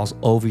hat falls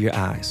over your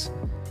eyes.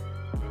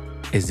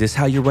 Is this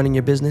how you're running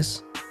your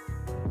business?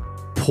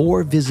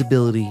 Poor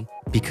visibility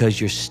because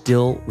you're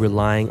still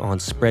relying on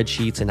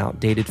spreadsheets and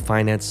outdated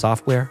finance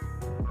software?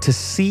 To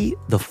see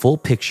the full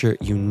picture,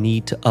 you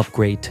need to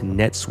upgrade to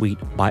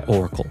NetSuite by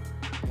Oracle.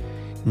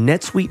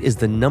 NetSuite is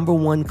the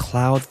 #1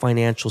 cloud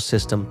financial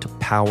system to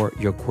power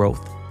your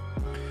growth.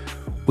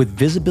 With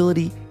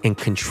visibility and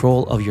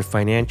control of your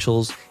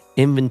financials,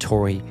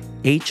 inventory,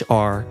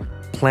 HR,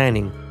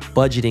 planning,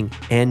 budgeting,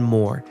 and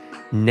more,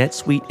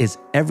 NetSuite is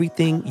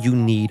everything you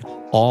need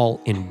all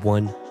in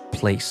one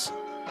place.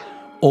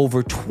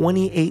 Over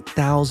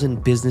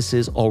 28,000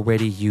 businesses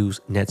already use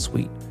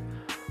NetSuite.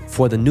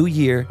 For the new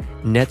year,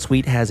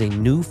 NetSuite has a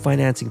new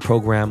financing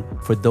program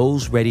for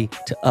those ready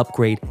to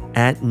upgrade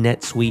at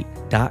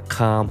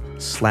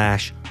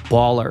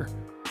netsuite.com/baller.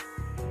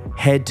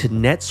 Head to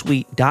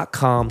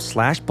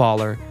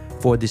netsuite.com/baller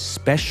for this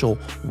special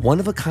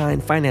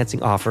one-of-a-kind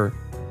financing offer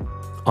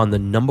on the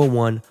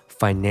 #1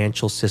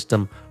 financial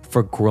system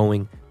for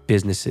growing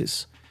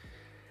businesses.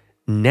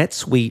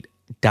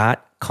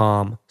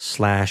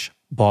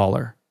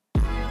 netsuite.com/baller.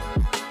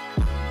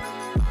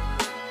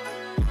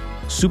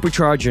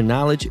 Supercharge your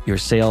knowledge, your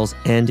sales,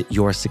 and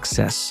your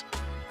success.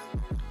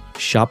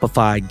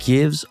 Shopify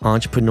gives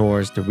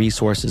entrepreneurs the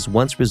resources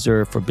once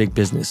reserved for big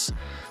business,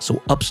 so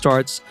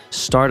upstarts,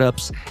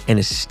 startups, and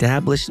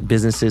established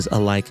businesses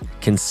alike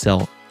can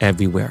sell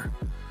everywhere.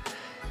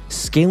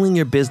 Scaling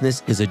your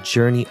business is a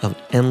journey of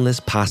endless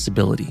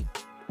possibility.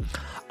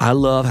 I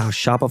love how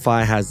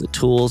Shopify has the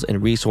tools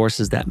and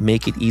resources that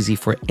make it easy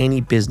for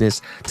any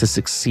business to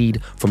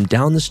succeed from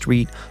down the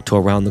street to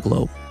around the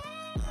globe.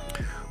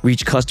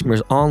 Reach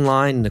customers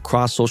online and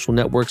across social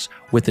networks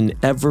with an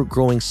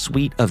ever-growing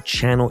suite of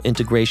channel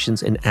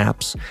integrations and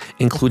apps,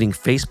 including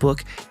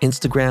Facebook,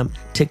 Instagram,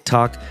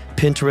 TikTok,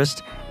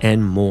 Pinterest,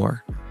 and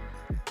more.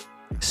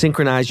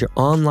 Synchronize your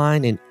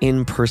online and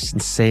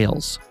in-person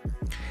sales.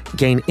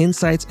 Gain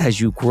insights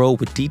as you grow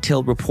with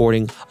detailed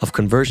reporting of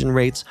conversion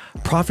rates,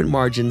 profit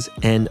margins,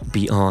 and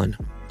beyond.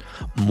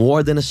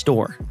 More than a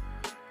store,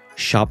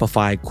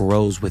 Shopify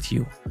grows with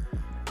you.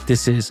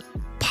 This is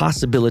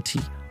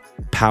possibility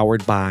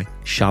powered by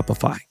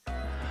Shopify.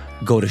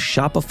 Go to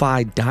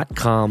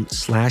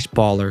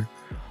shopify.com/baller,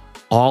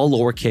 all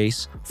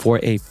lowercase,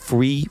 for a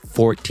free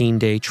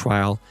 14-day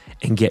trial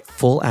and get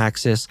full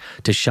access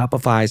to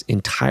Shopify's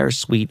entire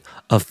suite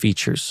of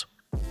features.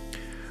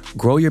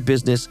 Grow your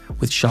business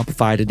with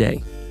Shopify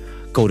today.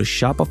 Go to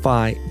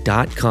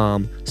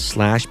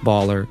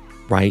shopify.com/baller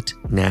right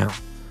now.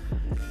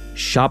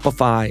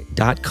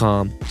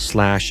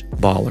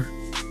 Shopify.com/baller.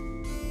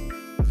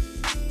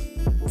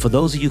 For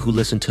those of you who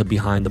listen to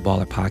Behind the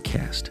Baller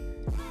podcast,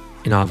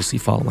 and obviously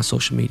follow my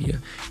social media,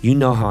 you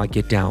know how I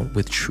get down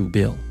with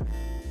Truebill.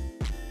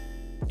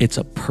 It's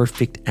a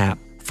perfect app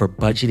for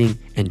budgeting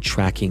and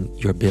tracking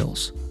your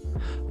bills.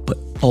 But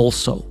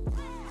also,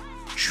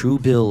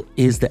 Truebill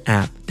is the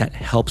app that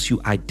helps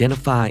you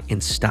identify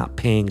and stop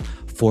paying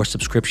for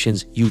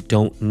subscriptions you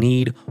don't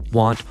need,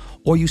 want,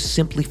 or you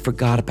simply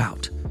forgot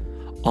about.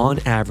 On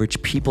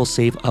average, people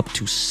save up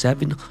to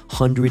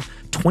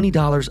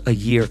 $720 a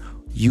year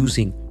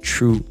using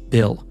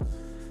Truebill.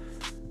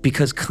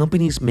 Because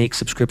companies make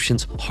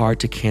subscriptions hard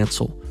to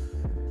cancel,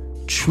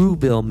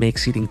 Truebill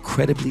makes it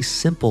incredibly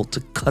simple to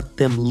cut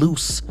them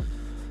loose.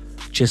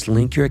 Just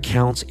link your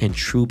accounts and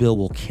Truebill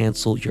will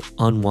cancel your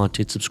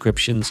unwanted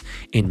subscriptions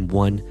in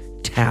one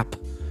tap.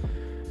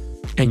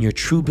 And your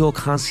Truebill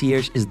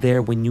concierge is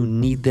there when you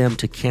need them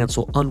to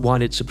cancel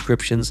unwanted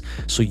subscriptions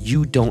so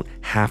you don't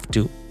have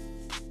to.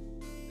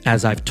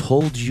 As I've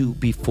told you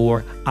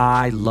before,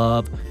 I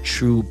love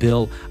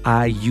Truebill.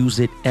 I use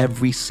it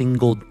every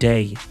single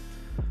day.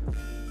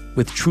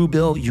 With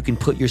Truebill, you can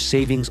put your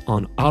savings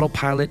on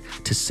autopilot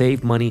to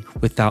save money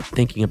without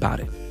thinking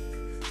about it.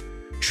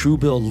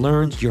 Truebill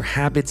learns your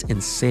habits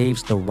and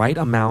saves the right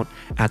amount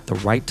at the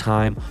right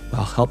time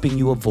while helping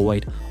you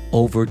avoid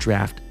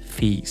overdraft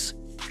fees.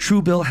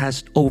 Truebill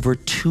has over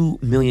 2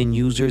 million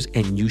users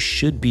and you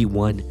should be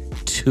one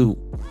too.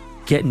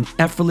 Get an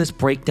effortless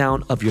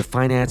breakdown of your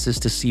finances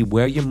to see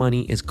where your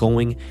money is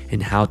going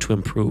and how to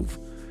improve.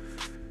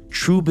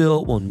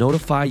 Truebill will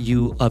notify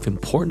you of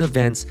important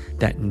events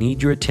that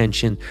need your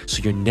attention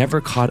so you're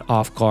never caught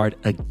off guard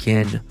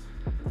again.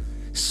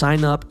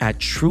 Sign up at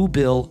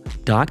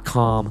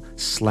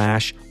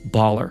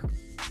truebill.com/baller.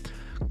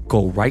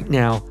 Go right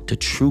now to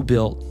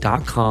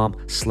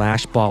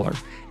truebill.com/baller.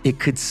 It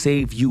could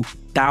save you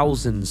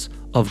thousands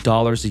of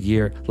dollars a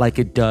year like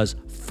it does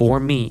for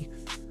me.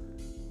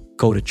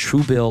 Go to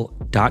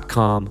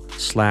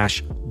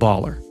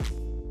truebill.com/baller.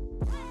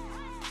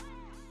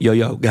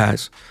 Yo,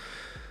 guys.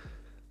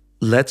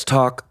 Let's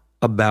talk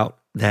about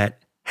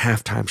that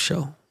halftime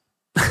show.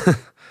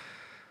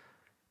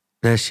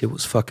 That shit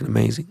was fucking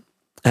amazing.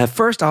 At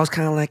first, I was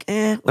kind of like,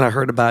 when I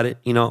heard about it,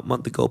 a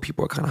month ago,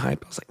 people were kind of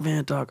hyped. I was like,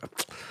 man, dog,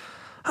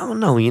 I don't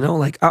know,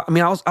 like, I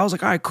was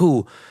like, all right,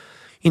 cool.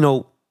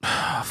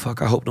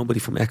 Fuck, I hope nobody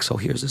from EXO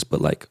hears this,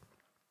 but like,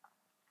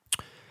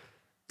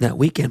 that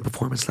weekend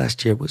performance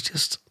last year was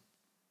just,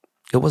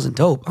 it wasn't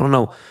dope. I don't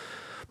know.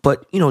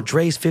 But,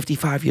 Dre's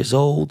 55 years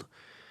old.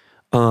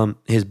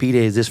 His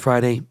B-Day is this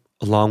Friday,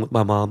 along with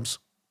my mom's.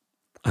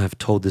 I've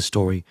told this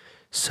story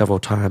several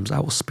times. I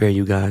will spare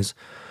you guys.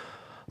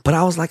 But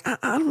I was like, I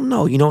don't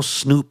know.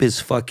 Snoop is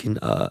fucking,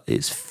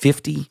 is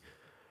 50.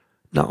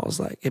 No, I was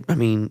like,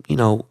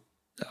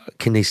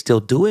 can they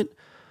still do it?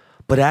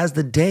 But as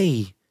the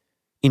day,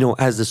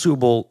 as the Super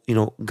Bowl,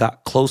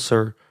 got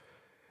closer,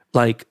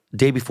 like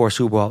day before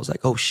Super Bowl, I was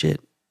like, oh shit,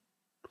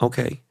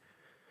 okay.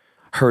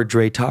 Heard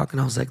Dre talk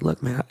and I was like,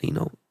 look, man,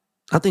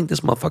 I think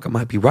this motherfucker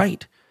might be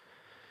right.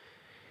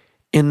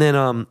 And then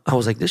I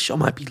was like, this show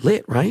might be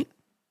lit, right?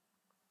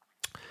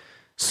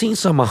 Seen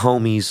some of my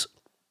homies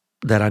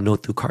that I know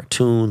through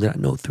cartoon, that I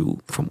know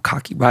from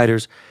Cocky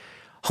Riders,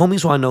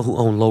 homies who I know who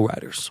own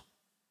lowriders.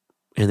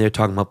 And they're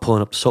talking about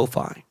pulling up to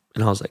SoFi.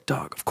 And I was like,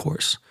 dog, of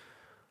course.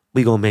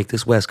 We gonna make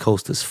this West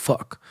Coast as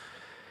fuck.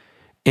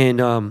 And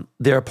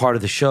they're a part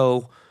of the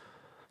show.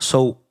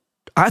 So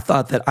I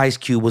thought that Ice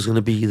Cube was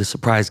gonna be the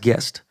surprise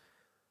guest.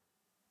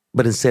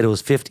 But instead it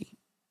was 50.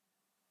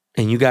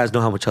 And you guys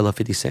know how much I love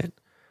 50 Cent.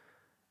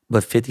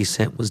 But 50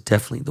 Cent was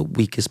definitely the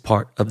weakest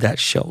part of that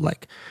show.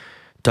 Like,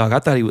 dog, I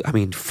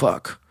thought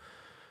fuck.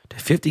 Did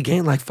 50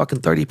 gain like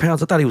fucking 30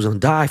 pounds? I thought he was gonna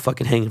die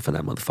fucking hanging from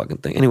that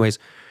motherfucking thing. Anyways,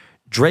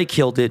 Drake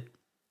killed it.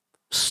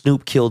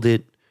 Snoop killed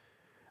it.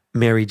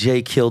 Mary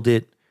J killed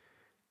it.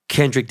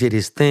 Kendrick did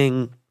his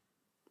thing.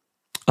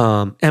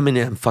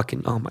 Eminem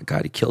fucking, oh my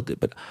God, he killed it.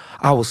 But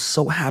I was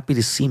so happy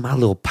to see my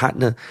little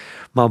partner,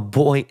 my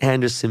boy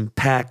Anderson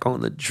 .Paak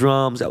on the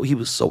drums. He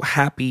was so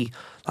happy.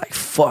 Like,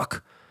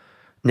 fuck.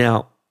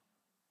 Now,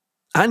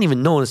 I didn't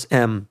even notice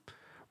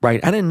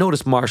right? I didn't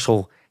notice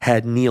Marshall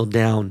had kneeled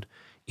down,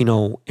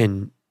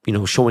 and,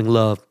 showing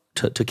love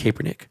to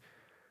Kaepernick,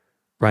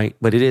 right?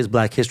 But it is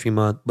Black History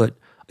Month. But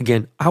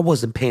again, I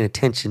wasn't paying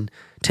attention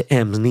to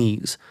M's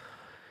knees.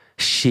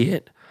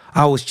 Shit.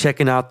 I was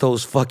checking out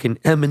those fucking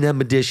Eminem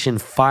edition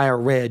Fire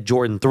Red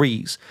Jordan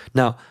 3s.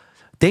 Now,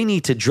 they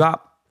need to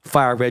drop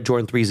Fire Red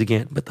Jordan 3s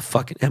again, but the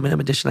fucking Eminem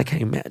edition, I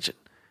can't imagine.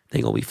 They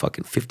gonna be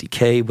fucking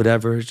 50K,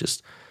 whatever. It's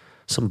just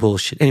some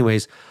bullshit.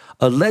 Anyways,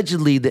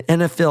 allegedly, the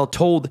NFL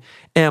told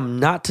M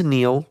not to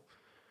kneel.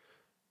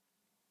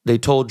 They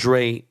told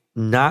Dre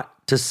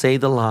not to say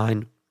the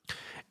line,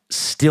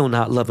 still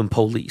not loving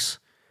police.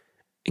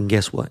 And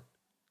guess what?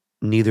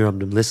 Neither of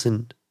them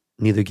listened,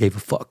 neither gave a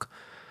fuck.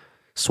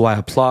 So I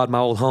applaud my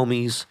old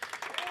homies,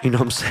 you know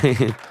what I'm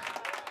saying?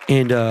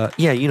 And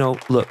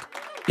look,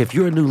 if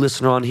you're a new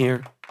listener on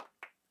here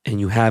and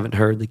you haven't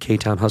heard the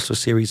K-Town Hustler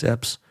Series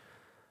EPs,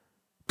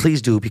 please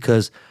do,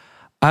 because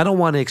I don't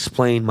want to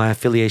explain my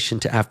affiliation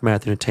to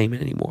Aftermath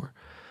Entertainment anymore.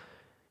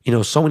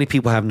 So many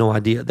people have no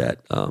idea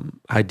that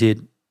I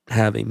did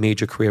have a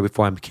major career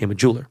before I became a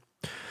jeweler.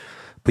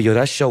 But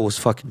that show was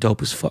fucking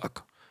dope as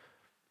fuck.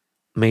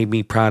 Made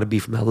me proud to be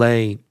from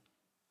LA.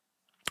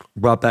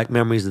 Brought back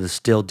memories of the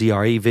Still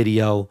DRE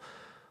video.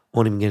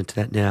 Won't even get into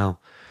that now.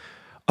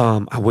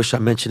 I wish I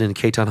mentioned it in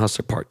K-Town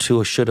Hustler Part 2.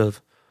 I should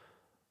have.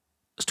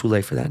 It's too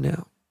late for that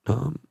now.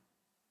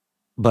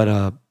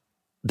 But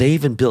they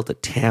even built a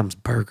Tam's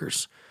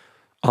Burgers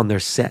on their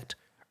set,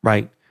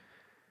 right?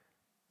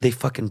 They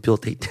fucking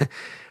built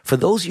for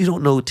those of you who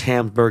don't know who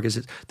Tam's Burgers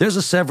is,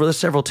 there's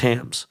several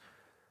Tams.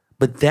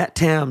 But that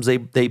Tam's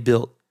they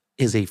built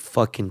is a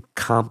fucking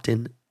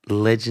Compton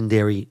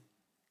legendary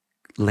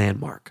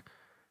landmark.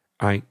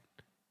 All right?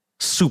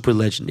 Super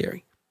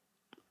legendary.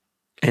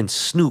 And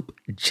Snoop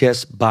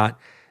just bought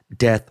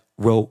Death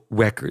Row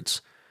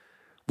Records,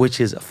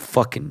 which is a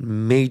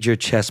fucking major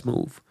chess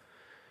move.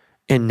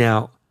 And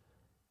now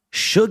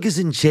Suge is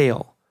in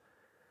jail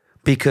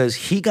because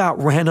he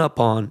got ran up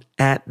on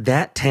at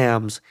that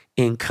Tam's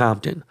in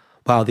Compton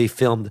while they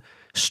filmed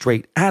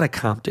Straight Outta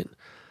Compton.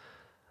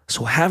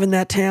 So having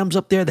that Tam's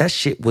up there, that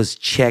shit was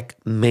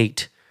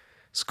checkmate.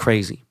 It's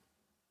crazy.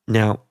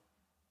 Now,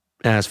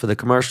 as for the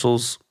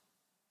commercials,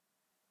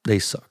 they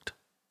sucked,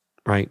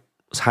 right?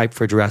 It was hyped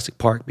for Jurassic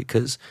Park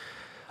because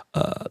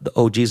the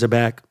OGs are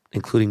back,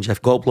 including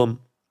Jeff Goldblum.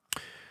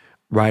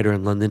 Ryder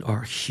and London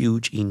are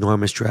huge,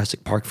 enormous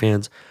Jurassic Park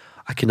fans.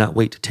 I cannot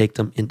wait to take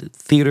them into the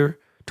theater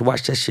to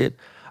watch that shit.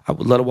 I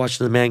would love to watch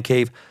it in the man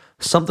cave.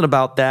 Something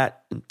about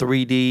that in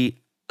 3D,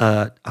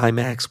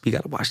 IMAX, we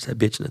got to watch that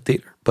bitch in the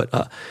theater.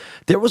 But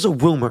there was a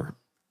rumor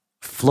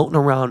floating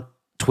around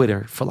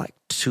Twitter for like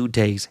 2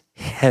 days,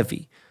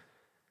 heavy,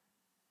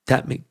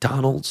 that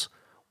McDonald's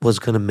was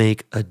going to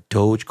make a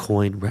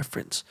Dogecoin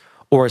reference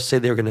or say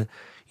they were going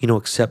to,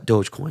 accept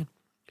Dogecoin.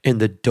 And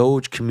the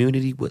Doge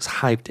community was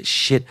hyped as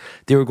shit.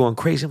 They were going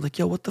crazy. I'm like,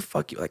 yo, what the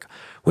fuck? You're like,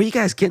 where are you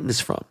guys getting this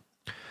from?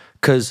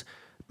 Because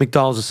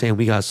McDonald's is saying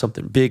we got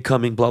something big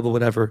coming, blah, blah,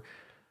 whatever.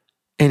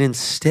 And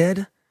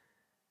instead,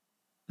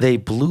 they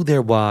blew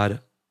their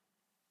wad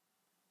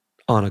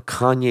on a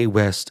Kanye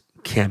West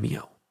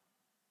cameo.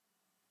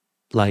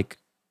 Like,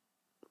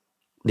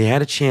 they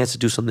had a chance to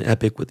do something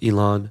epic with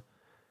Elon,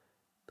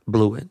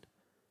 blew it.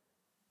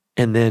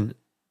 And then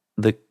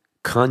the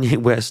Kanye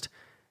West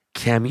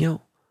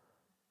cameo.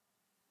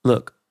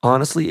 Look,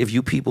 honestly, if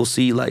you people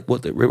see like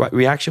what the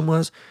reaction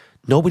was,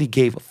 nobody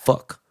gave a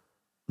fuck.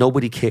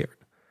 Nobody cared.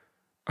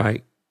 All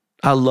right?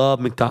 I love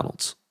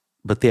McDonald's,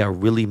 but they are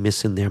really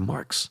missing their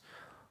marks.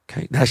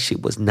 Okay? That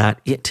shit was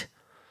not it.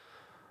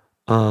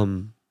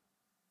 What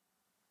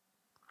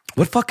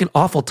fucking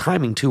awful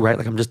timing too, right?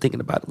 Like, I'm just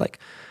thinking about it. Like,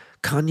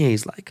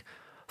 Kanye's like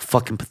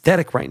fucking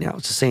pathetic right now.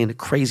 It's just saying the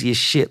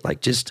craziest shit.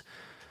 Like, just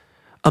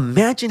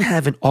imagine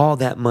having all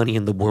that money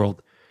in the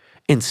world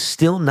and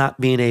still not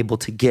being able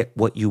to get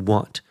what you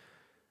want.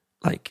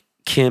 Like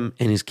Kim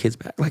and his kids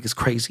back. Like, it's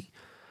crazy.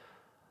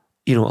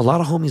 A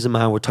lot of homies of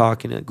mine were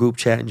talking in a group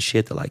chat and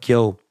shit. They're like,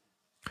 yo,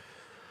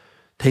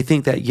 they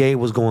think that Ye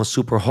was going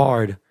super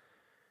hard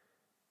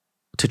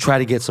to try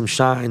to get some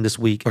shine this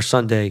week or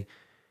Sunday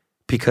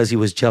because he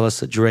was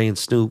jealous of Dre and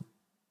Snoop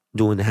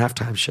doing the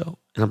halftime show.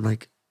 And I'm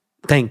like,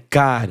 thank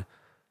God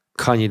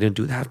Kanye didn't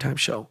do the halftime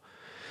show.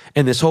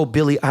 And this whole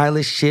Billie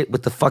Eilish shit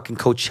with the fucking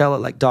Coachella,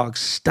 like, dog,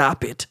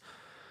 stop it.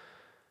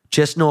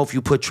 Just know if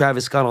you put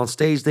Travis Scott on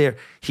stage there,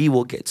 he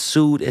will get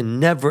sued and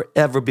never,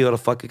 ever be able to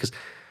fuck it. Because,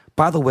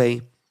 by the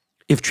way,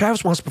 if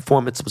Travis wants to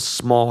perform at some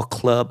small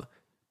club,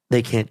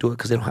 they can't do it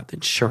because they don't have the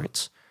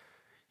insurance.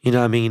 You know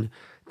what I mean?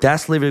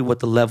 That's literally what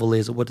the level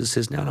is of what this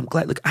is now. And I'm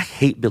glad, look, I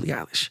hate Billie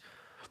Eilish.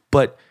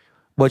 But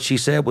what she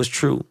said was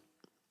true.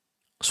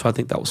 So I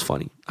think that was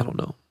funny. I don't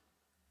know.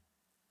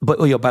 But,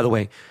 oh, yeah, by the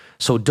way,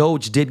 so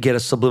Doge did get a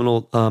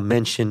subliminal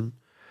mention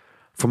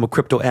from a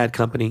crypto ad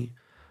company.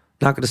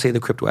 Not going to say the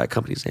crypto ad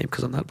company's name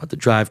because I'm not about to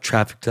drive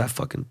traffic to that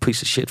fucking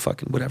piece of shit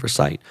fucking whatever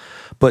site.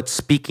 But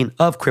speaking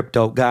of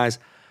crypto, guys,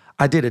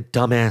 I did a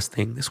dumbass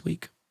thing this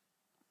week.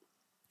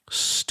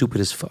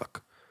 Stupid as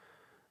fuck.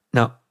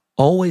 Now,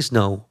 always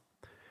know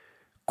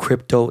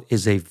crypto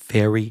is a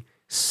very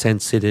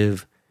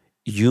sensitive,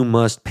 you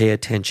must pay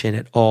attention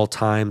at all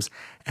times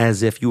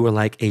as if you were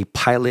like a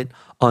pilot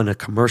on a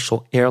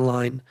commercial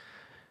airline.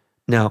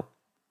 Now,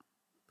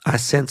 I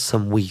sent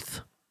some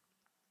WETH.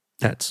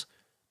 That's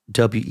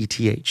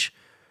WETH.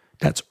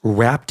 That's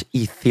wrapped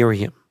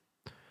Ethereum.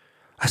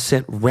 I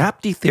sent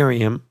wrapped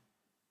Ethereum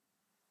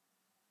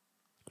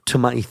to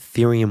my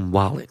Ethereum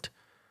wallet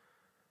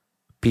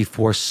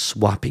before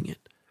swapping it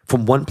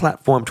from one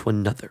platform to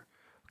another,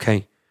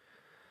 okay?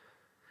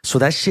 So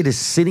that shit is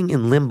sitting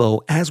in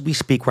limbo as we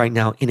speak right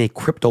now in a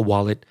crypto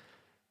wallet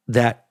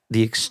that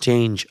the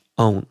exchange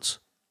owns.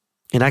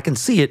 And I can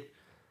see it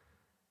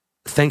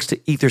thanks to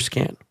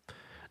Etherscan.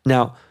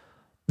 Now,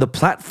 the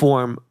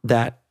platform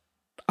that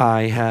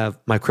I have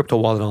my crypto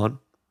wallet on,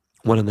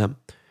 one of them,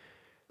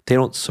 they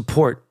don't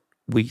support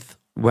WETH,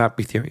 wrapped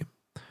Ethereum.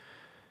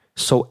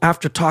 So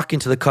after talking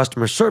to the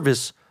customer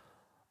service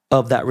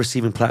of that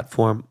receiving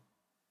platform,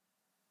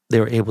 they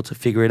were able to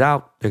figure it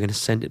out. They're going to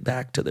send it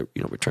back to the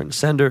return to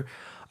sender.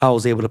 I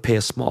was able to pay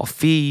a small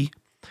fee.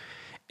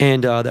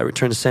 And that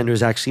return to sender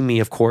is actually me,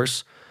 of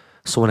course.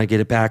 So when I get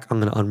it back, I'm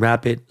going to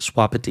unwrap it,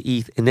 swap it to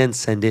ETH, and then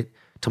send it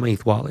to my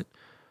ETH wallet.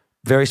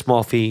 Very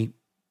small fee,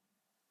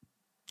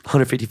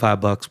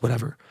 $155,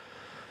 whatever.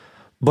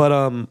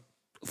 But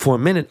for a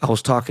minute, I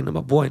was talking to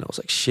my boy, and I was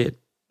like, shit.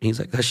 He's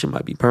like, that shit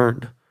might be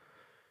burned.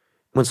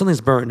 When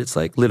something's burned, it's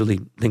like literally,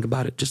 think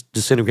about it, just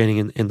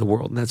disintegrating in the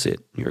world, and that's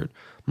it. Your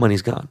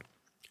money's gone.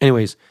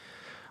 Anyways,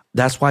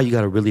 that's why you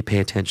got to really pay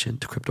attention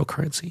to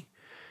cryptocurrency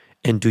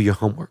and do your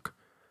homework.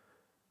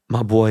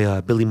 My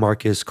boy, Billy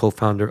Marcus,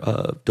 co-founder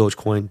of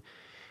Dogecoin,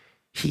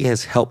 he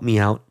has helped me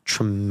out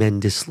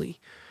tremendously,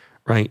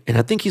 right? And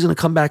I think he's going to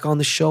come back on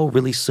the show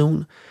really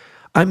soon.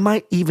 I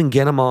might even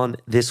get him on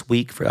this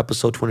week for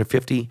episode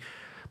 250.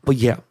 But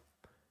yeah,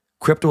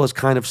 crypto has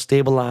kind of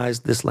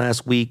stabilized this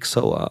last week,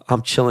 so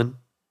I'm chilling.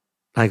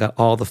 I got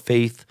all the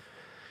faith.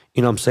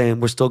 You know what I'm saying?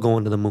 We're still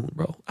going to the moon,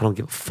 bro. I don't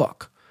give a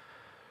fuck.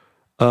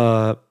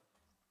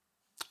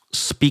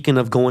 Speaking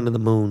of going to the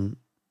moon,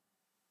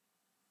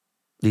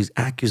 these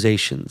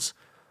accusations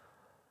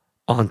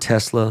on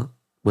Tesla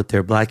with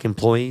their black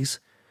employees,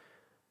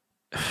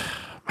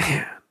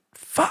 man,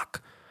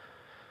 fuck.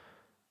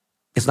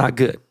 It's not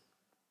good.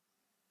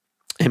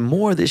 And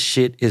more of this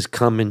shit is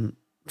coming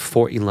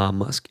for Elon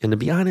Musk. And to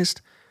be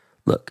honest,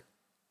 look,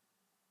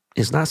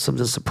 it's not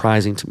something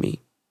surprising to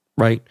me,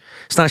 right?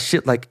 It's not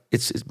shit like,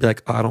 it's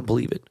like, oh, I don't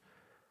believe it.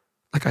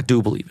 Like, I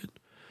do believe it.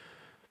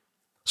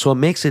 So it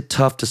makes it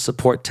tough to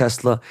support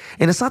Tesla.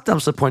 And it's not that I'm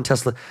supporting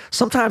Tesla.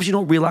 Sometimes you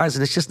don't realize,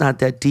 and it's just not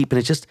that deep. And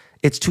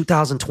it's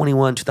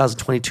 2021,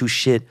 2022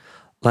 shit.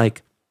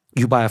 Like,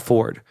 you buy a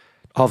Ford.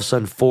 All of a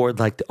sudden, Ford,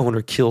 like, the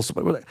owner kills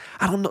somebody.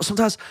 I don't know.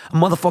 Sometimes a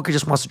motherfucker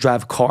just wants to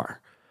drive a car.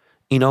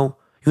 You know?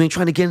 You ain't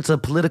trying to get into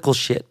political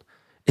shit.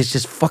 It's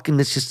just fucking,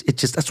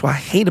 that's what I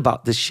hate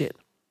about this shit.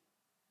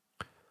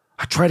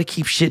 I try to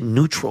keep shit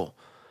neutral.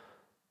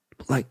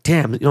 Like,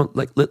 damn,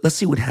 like, let's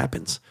see what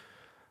happens.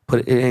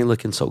 But it ain't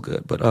looking so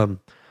good. But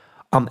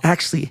I'm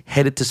actually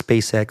headed to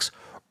SpaceX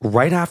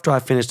right after I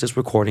finish this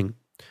recording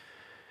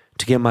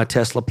to get my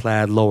Tesla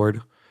Plaid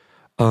lowered.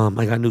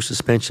 I got new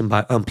suspension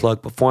by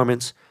Unplugged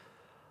Performance.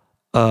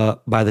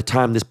 By the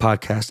time this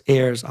podcast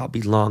airs, I'll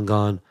be long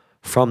gone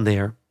from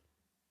there.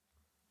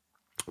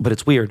 But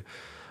it's weird.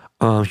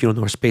 If you don't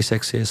know where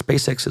SpaceX is,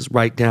 SpaceX is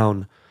right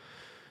down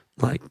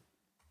like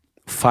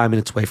 5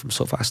 minutes away from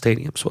SoFi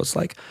Stadium. So it's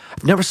like,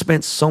 I've never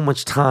spent so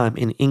much time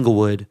in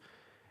Inglewood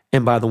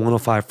and by the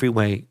 105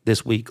 freeway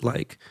this week.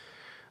 Like,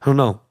 I don't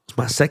know. It's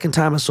my second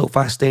time at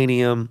SoFi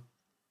Stadium.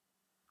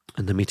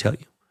 And let me tell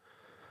you,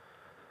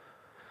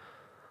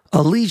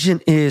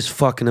 Allegiant is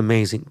fucking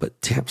amazing,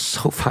 but damn,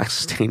 SoFi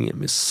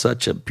Stadium is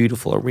such a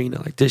beautiful arena.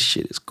 Like, this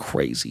shit is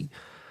crazy.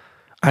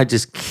 I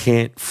just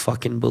can't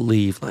fucking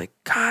believe, like,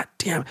 god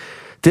damn,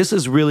 this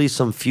is really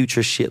some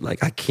future shit.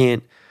 Like, I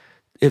can't,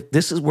 if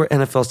this is where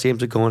NFL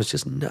stadiums are going, it's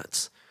just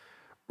nuts,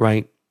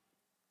 right?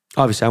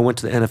 Obviously, I went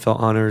to the NFL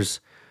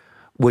Honors,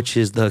 which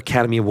is the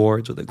Academy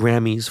Awards or the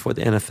Grammys for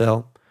the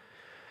NFL.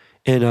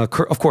 And of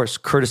course,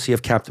 courtesy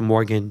of Captain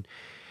Morgan.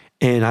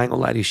 And I ain't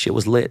gonna lie to you, shit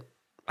was lit.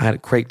 I had a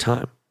great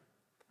time.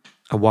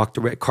 I walked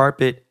the red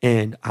carpet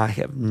and I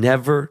have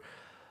never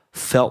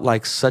felt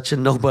like such a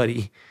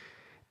nobody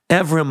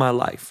ever in my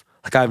life.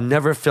 Like I've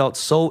never felt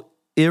so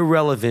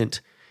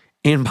irrelevant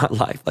in my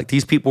life. Like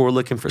these people were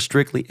looking for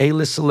strictly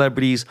A-list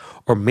celebrities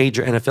or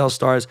major NFL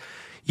stars.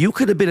 You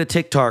could have been a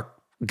TikTok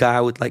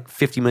guy with like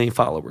 50 million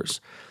followers.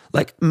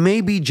 Like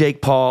maybe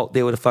Jake Paul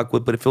they would have fucked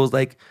with, but if it was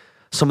like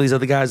some of these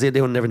other guys,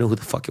 they would never know who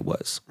the fuck it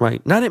was,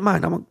 right? And I didn't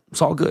mind.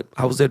 It's all good.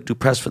 I was there to do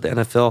press for the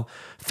NFL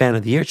Fan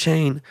of the Year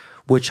chain,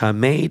 which I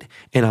made,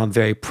 and I'm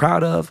very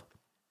proud of.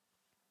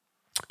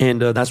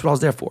 And that's what I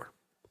was there for.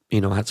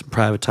 I had some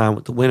private time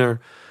with the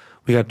winner.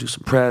 We got to do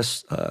some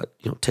press,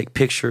 take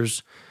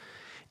pictures.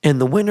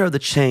 And the winner of the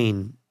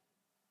chain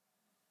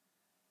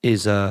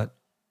is a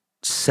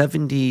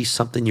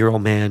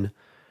 70-something-year-old man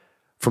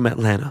from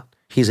Atlanta.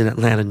 He's an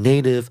Atlanta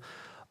native,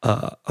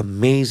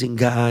 amazing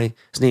guy.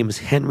 His name is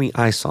Henry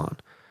Ison.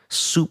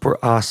 Super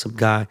awesome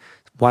guy.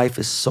 His wife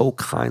is so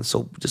kind,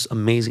 so just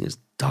amazing. His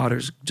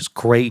daughter's just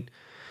great.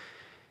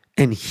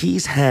 And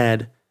he's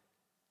had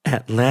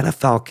Atlanta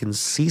Falcons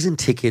season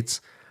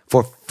tickets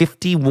for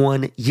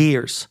 51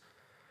 years.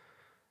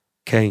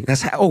 Okay,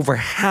 that's over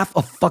half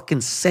a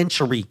fucking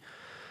century.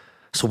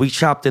 So we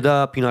chopped it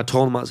up. I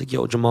told him, I was like,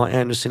 yo, Jamal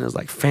Anderson is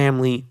like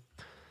family.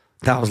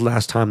 That was the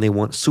last time they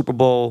won a Super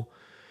Bowl.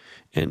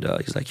 And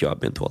he's like, yo, I've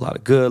been through a lot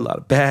of good, a lot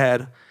of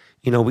bad.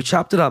 We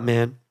chopped it up,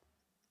 man.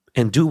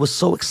 And dude was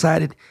so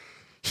excited.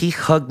 He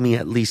hugged me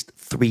at least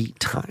 3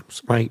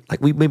 times, right?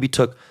 Like we maybe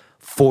took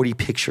 40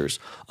 pictures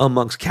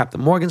amongst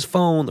Captain Morgan's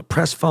phone, the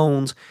press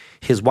phones,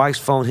 his wife's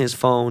phone, his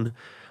phone.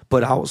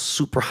 But I was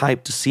super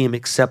hyped to see him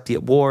accept the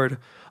award.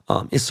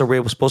 Issa Rae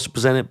was supposed to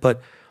present it,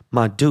 but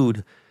my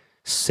dude,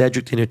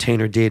 Cedric the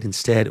Entertainer, did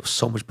instead. It was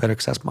so much better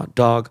because that's my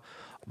dog.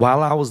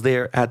 While I was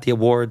there at the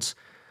awards,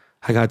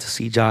 I got to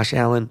see Josh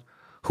Allen,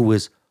 who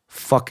is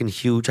fucking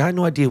huge. I had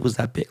no idea it was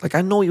that big. Like,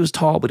 I know he was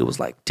tall, but it was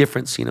like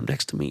different seeing him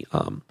next to me.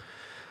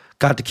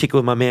 Got to kick it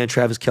with my man,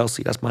 Travis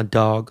Kelce. That's my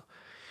dog.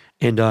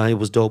 And it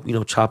was dope,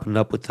 chopping it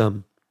up with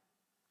them.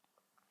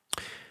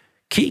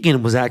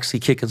 Keegan was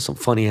actually kicking some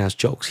funny-ass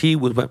jokes. He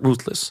went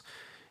ruthless.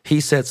 He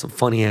said some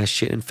funny-ass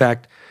shit. In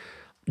fact,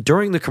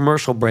 during the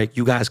commercial break,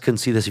 you guys couldn't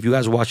see this. If you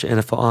guys were watching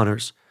NFL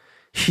Honors,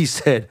 he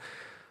said,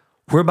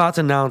 we're about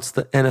to announce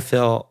the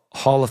NFL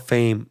Hall of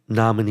Fame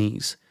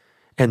nominees.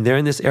 And they're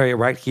in this area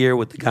right here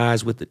with the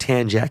guys with the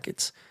tan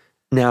jackets.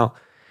 Now,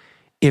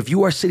 if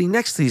you are sitting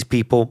next to these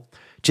people,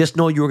 just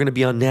know you're going to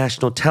be on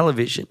national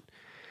television.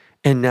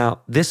 And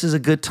now, this is a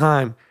good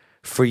time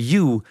for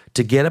you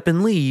to get up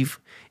and leave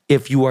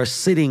if you are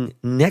sitting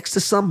next to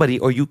somebody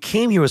or you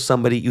came here with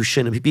somebody you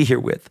shouldn't be here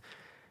with.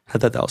 I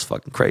thought that was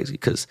fucking crazy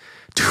because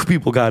 2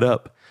 people got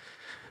up.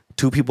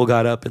 2 people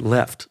got up and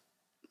left.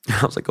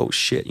 I was like, oh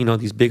shit.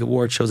 These big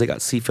award shows, they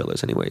got seat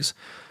fillers anyways.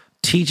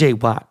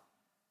 TJ Watt,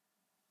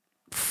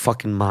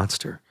 fucking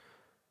monster.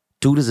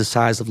 Dude is the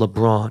size of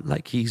LeBron.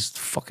 Like, he's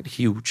fucking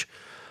huge.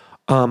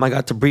 I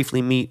got to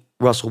briefly meet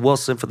Russell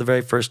Wilson for the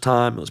very first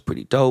time. It was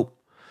pretty dope.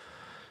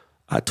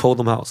 I told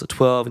him I was a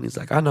 12, and he's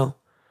like, I know.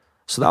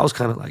 So that was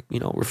kind of like,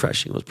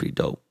 refreshing. It was pretty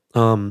dope.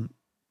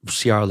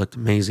 Ciara looked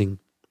amazing.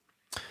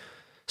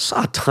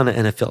 Saw a ton of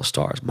NFL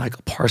stars.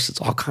 Michael Parsons,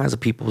 all kinds of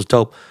people. It was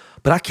dope.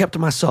 But I kept to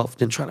myself.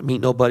 Didn't try to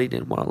meet nobody.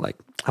 Didn't want to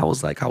I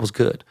was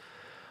good.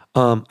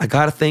 I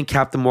got to thank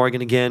Captain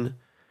Morgan again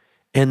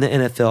and the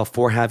NFL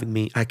for having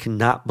me. I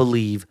cannot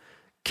believe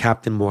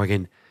Captain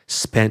Morgan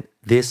spent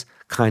this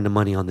kind of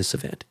money on this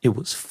event. It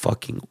was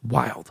fucking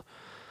wild.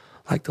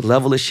 Like the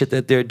level of shit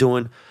that they're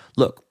doing.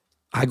 Look,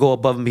 I go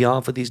above and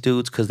beyond for these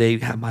dudes because they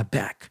have my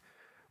back,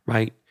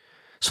 right?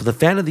 So the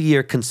Fan of the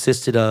Year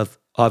consisted of,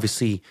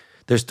 obviously,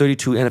 there's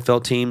 32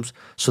 NFL teams,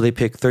 so they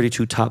pick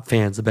 32 top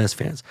fans, the best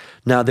fans.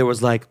 Now, there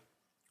was like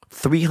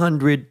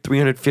 300,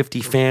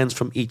 350 fans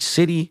from each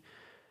city,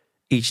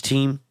 each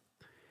team.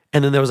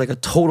 And then there was like a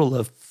total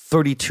of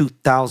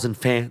 32,000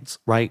 fans,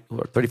 right?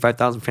 Or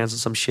 35,000 fans or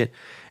some shit.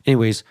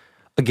 Anyways,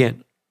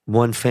 again,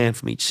 1 fan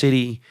from each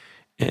city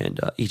and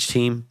each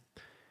team.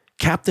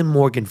 Captain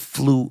Morgan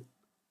flew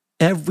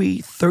every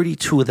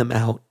 32 of them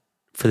out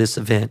for this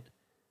event.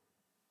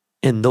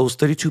 And those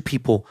 32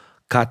 people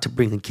got to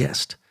bring a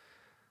guest.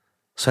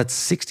 So that's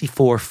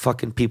 64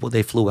 fucking people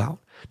they flew out.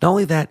 Not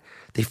only that,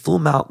 they flew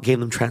them out, gave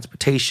them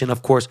transportation,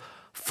 of course,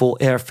 full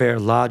airfare,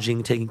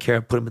 lodging, taken care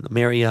of, put them in the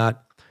Marriott,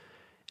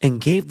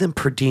 and gave them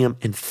per diem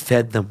and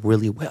fed them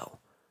really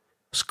well.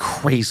 It was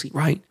crazy,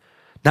 right?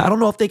 Now, I don't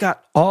know if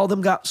all of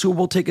them got Super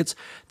Bowl tickets.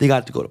 They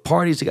got to go to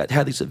parties. They got to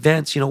have these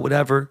events,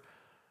 whatever.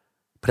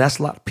 But that's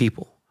a lot of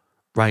people,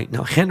 right?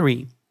 Now,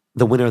 Henry,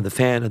 the winner of the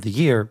Fan of the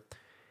Year,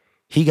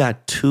 he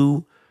got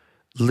 2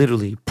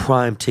 literally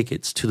prime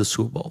tickets to the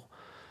Super Bowl.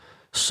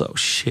 So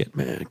shit,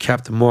 man.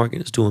 Captain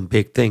Morgan is doing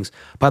big things.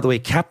 By the way,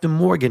 Captain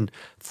Morgan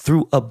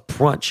threw a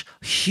brunch,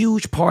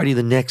 huge party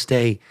the next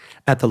day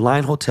at the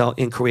Line Hotel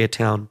in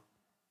Koreatown.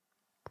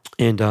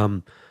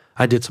 And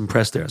I did some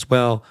press there as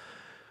well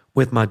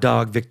with my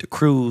dog, Victor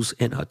Cruz,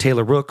 and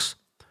Taylor Rooks,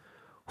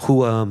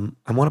 who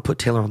I want to put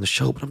Taylor on the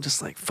show, but I'm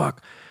just like,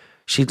 fuck.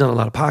 She's done a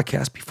lot of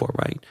podcasts before,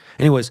 right?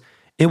 Anyways,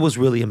 it was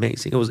really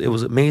amazing. It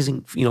was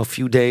amazing, a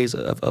few days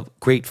of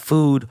great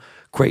food,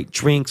 great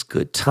drinks,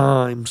 good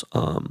times.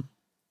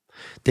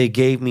 They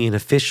gave me an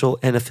official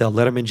NFL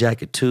Letterman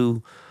jacket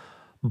too.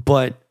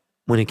 But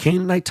when it came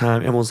to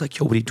nighttime, everyone's like,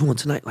 yo, what are you doing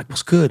tonight? Like,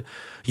 what's good?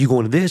 You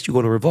going to this? You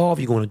going to Revolve?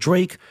 You going to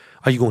Drake?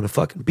 Are you going to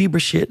fucking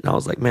Bieber shit? And I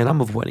was like, man,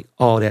 I'm avoiding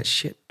all that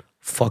shit.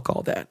 Fuck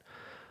all that.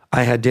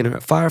 I had dinner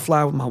at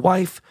Firefly with my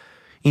wife.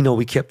 You know,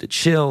 we kept it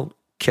chill,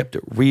 kept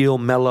it real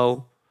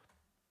mellow,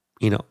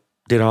 you know,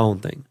 did our own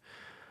thing.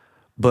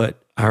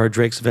 But I heard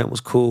Drake's event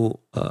was cool.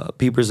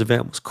 Bieber's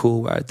event was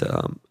cool at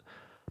the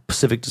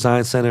Pacific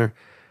Design Center.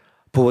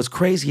 But what's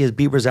crazy is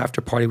Bieber's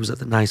after party was at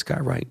the Nice Guy,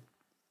 right?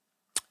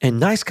 And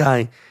Nice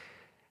Guy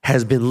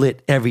has been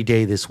lit every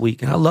day this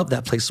week. And I love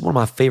that place. It's one of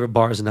my favorite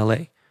bars in LA.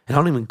 And I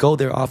don't even go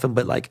there often,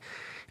 but like,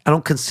 I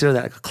don't consider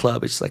that like a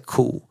club. It's like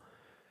cool.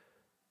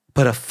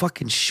 But a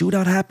fucking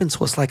shootout happened.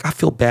 So it's like, I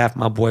feel bad for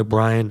my boy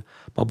Brian,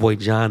 my boy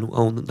John, who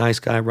owned the Nice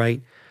Guy,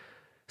 right?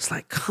 It's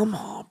like, come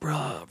on,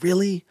 bro,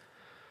 really?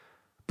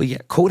 But yeah,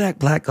 Kodak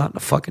Black got in a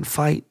fucking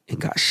fight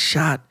and got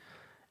shot.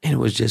 And it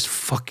was just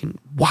fucking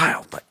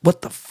wild. Like,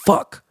 what the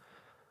fuck?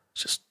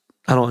 It's just,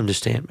 I don't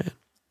understand, man.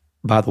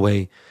 By the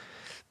way,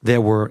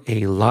 there were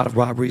a lot of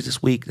robberies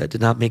this week that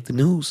did not make the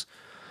news.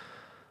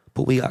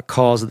 But we got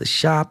calls at the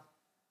shop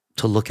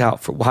to look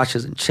out for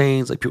watches and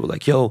chains. Like, people were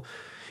like, yo,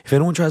 if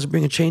anyone tries to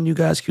bring a chain to you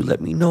guys, can you let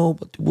me know?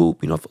 But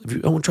whoop, you know, if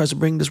anyone tries to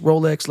bring this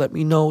Rolex, let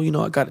me know. You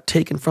know, I got it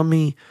taken from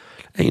me.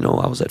 And, you know,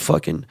 I was at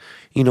fucking,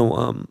 you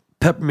know,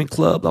 Peppermint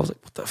Club. I was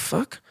like, what the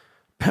fuck?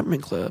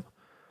 Peppermint Club?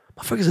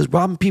 Motherfuckers is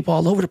robbing people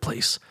all over the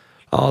place.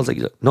 I was like,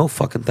 no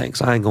fucking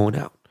thanks. I ain't going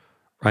out,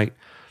 right?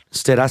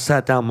 Instead, I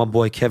sat down with my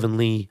boy Kevin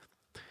Lee,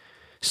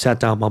 sat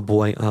down with my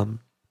boy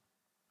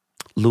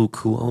Luke,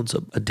 who owns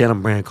a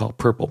denim brand called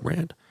Purple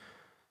Brand.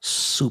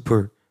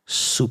 Super,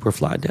 super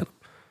fly denim.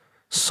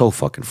 So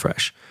fucking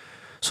fresh.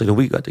 So, you know,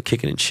 we got to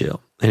kick it and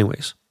chill.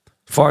 Anyways,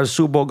 as far as the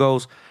Super Bowl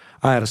goes,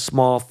 I had a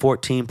small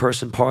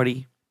 14-person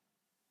party,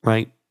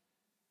 right?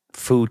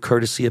 Food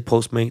courtesy of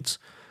Postmates.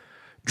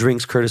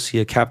 Drinks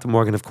courtesy of Captain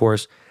Morgan, of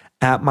course,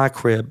 at my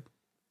crib,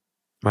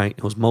 right?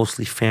 It was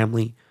mostly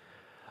family.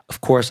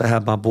 Of course, I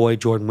had my boy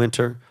Jordan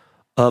Winter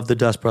of the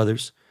Dust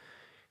Brothers.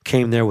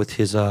 Came there with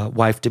his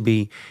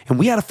wife-to-be. And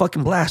we had a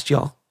fucking blast,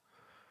 y'all.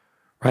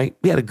 Right?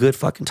 We had a good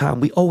fucking time.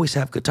 We always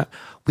have a good time.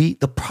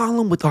 The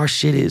problem with our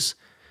shit is,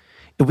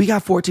 if we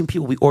got 14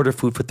 people, we order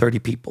food for 30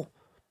 people.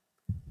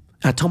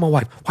 And I told my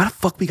wife, why the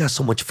fuck we got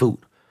so much food?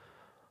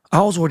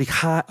 I was already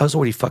high. I was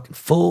already fucking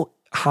full,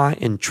 high,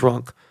 and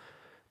drunk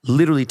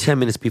literally 10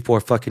 minutes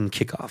before fucking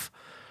kickoff.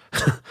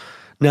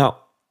 Now,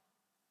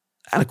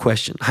 I had a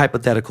question,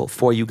 hypothetical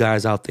for you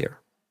guys out there.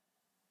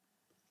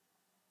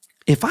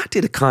 If I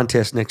did a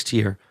contest next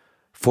year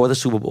for the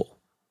Super Bowl,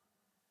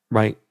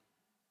 right,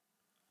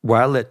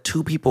 where I let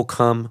 2 people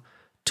come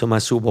to my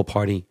Super Bowl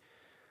party,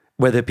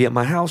 whether it be at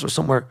my house or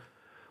somewhere,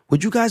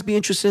 would you guys be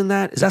interested in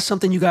that? Is that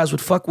something you guys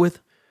would fuck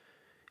with?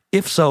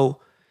 If so,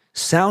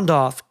 sound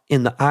off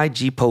in the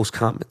IG post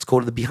comments. Go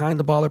to the Behind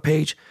the Baller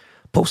page.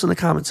 Post in the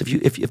comments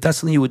if that's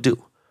something you would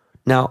do.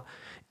 Now,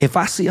 if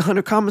I see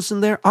 100 comments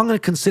in there, I'm going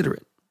to consider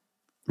it,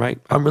 right?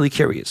 I'm really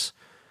curious.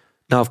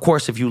 Now, of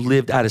course, if you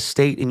lived out of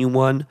state and you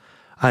won,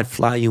 I'd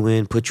fly you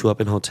in, put you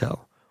up in a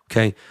hotel,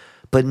 okay?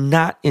 But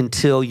not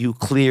until you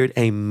cleared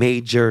a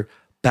major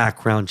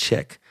background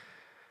check.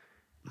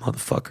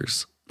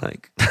 Motherfuckers.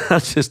 Like, I'm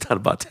just not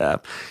about to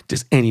have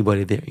just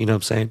anybody there, you know what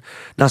I'm saying?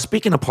 Now,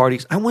 speaking of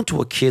parties, I went to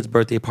a kid's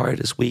birthday party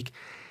this week,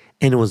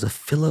 and it was a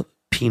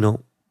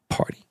Filipino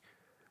party.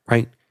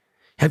 Right?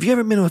 Have you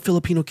ever been to a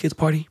Filipino kids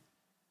party?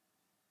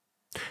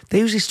 They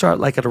usually start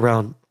like at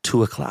around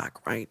 2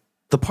 o'clock, right?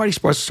 The party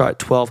starts to start at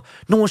 12.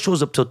 No one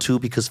shows up till 2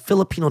 because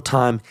Filipino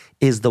time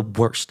is the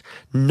worst.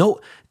 No,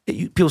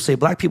 people say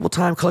black people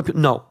time, colored people.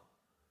 No.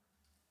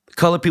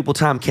 Colored people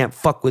time can't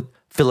fuck with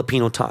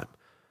Filipino time.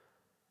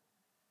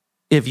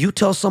 If you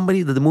tell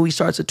somebody that the movie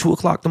starts at 2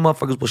 o'clock, the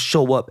motherfuckers will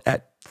show up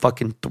at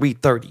fucking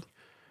 3:30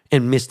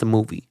 and miss the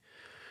movie.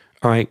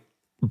 All right?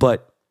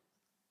 But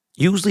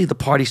usually the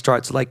party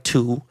starts at like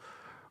 2,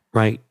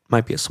 right?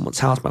 Might be at someone's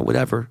house, might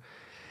whatever.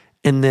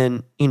 And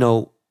then, you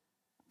know,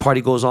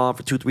 party goes on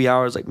for 2-3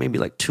 hours, like maybe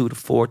like 2 to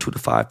 4, 2 to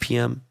 5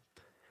 p.m.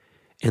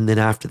 And then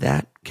after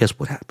that, guess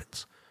what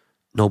happens?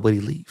 Nobody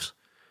leaves.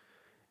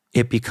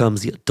 It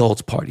becomes the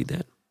adults' party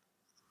then.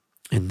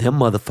 And them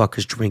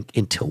motherfuckers drink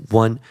until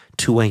 1,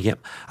 2 a.m.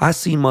 I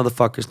seen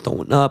motherfuckers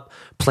throwing up,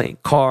 playing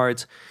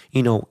cards.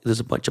 You know, there's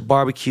a bunch of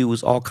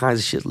barbecues, all kinds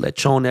of shit,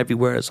 lechon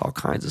everywhere. There's all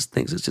kinds of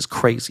things. It's just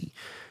crazy.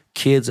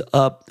 Kids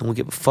up, don't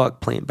give a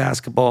fuck, playing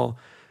basketball,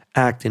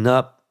 acting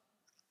up.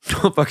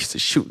 Motherfuckers are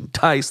shooting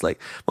dice,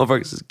 like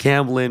motherfuckers is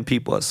gambling,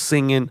 people are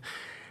singing.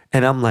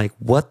 And I'm like,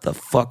 what the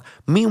fuck?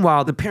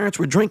 Meanwhile, the parents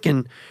were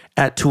drinking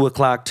at 2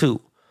 o'clock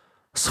too.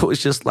 So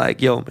it's just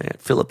like, yo, man,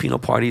 Filipino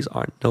parties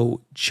are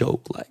no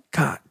joke. Like,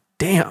 god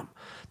damn.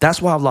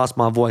 That's why I've lost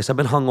my voice. I've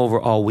been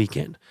hungover all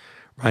weekend,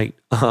 right?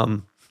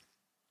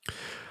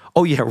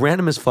 Oh yeah,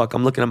 random as fuck.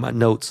 I'm looking at my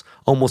notes.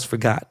 Almost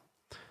forgot.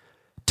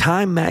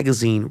 Time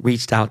Magazine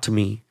reached out to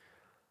me,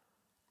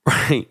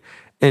 right?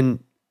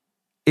 And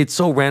it's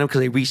so random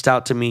because they reached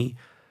out to me.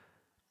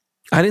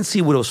 I didn't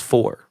see what it was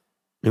for.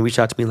 They reached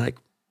out to me like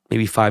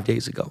maybe 5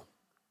 days ago.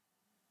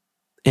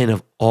 And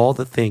of all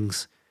the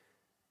things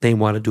they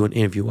want to do an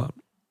interview on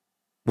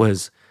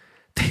was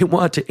they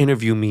wanted to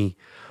interview me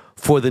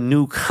for the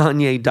new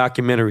Kanye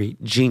documentary,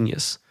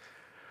 Genius,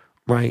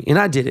 right? And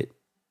I did it.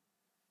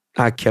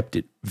 I kept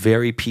it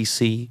very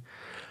PC.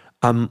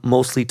 I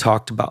mostly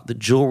talked about the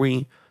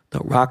jewelry, the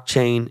rock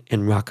chain,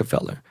 and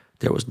Rockefeller.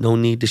 There was no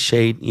need to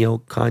shade,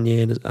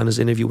 Kanye on his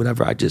interview,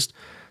 whatever.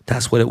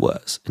 That's what it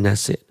was, and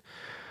that's it.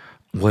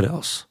 What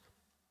else?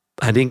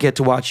 I didn't get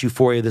to watch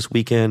Euphoria this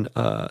weekend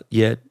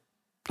yet.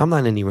 I'm not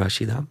in any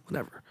rush either.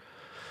 Whatever.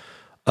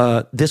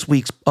 This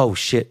week's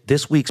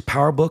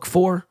Power Book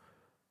 4,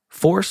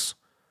 Force,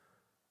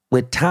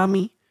 with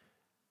Tommy.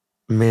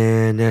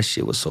 Man, that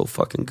shit was so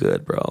fucking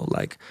good, bro.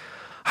 Like,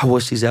 I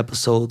wish these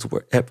episodes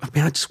were,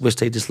 I just wish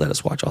they just let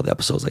us watch all the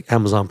episodes like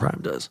Amazon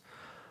Prime does.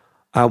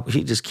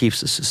 He just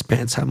keeps the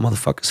suspense, how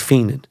motherfuckers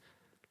fiending.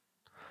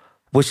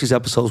 Wish these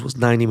episodes was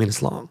 90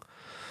 minutes long.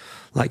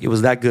 Like, it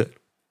was that good.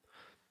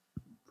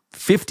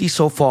 50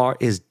 so far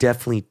is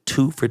definitely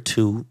 2 for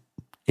 2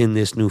 in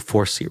this new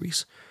Force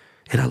series.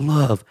 And I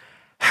love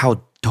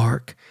how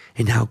dark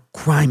and how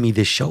grimy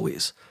this show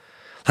is.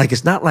 Like,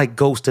 it's not like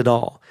Ghost at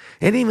all.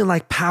 It ain't even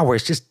like Power.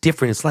 It's just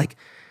different. It's like,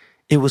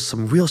 it was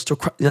some real,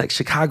 like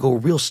Chicago,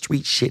 real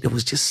street shit. It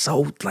was just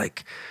so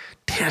like,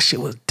 damn,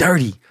 shit was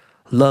dirty.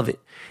 Love it.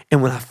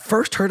 And when I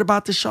first heard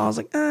about this show, I was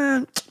like,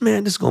 man,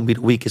 this is going to be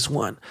the weakest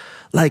one.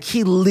 Like,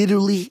 he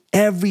literally,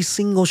 every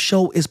single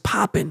show is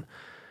popping.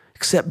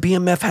 Except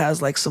BMF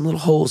has like some little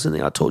holes in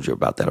there. I told you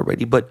about that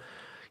already. But,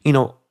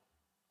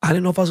 I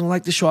didn't know if I was going to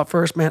like this show at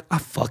first, man. I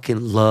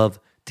fucking love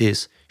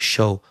this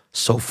show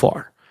so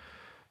far.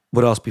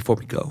 What else before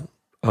we go?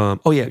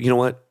 You know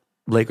what?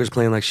 Lakers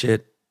playing like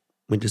shit.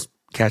 We just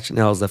catching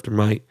L's left and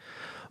right.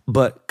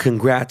 But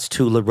congrats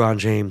to LeBron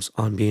James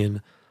on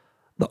being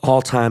the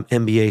all-time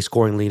NBA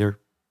scoring leader,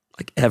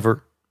 like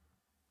ever.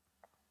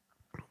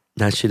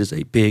 That shit is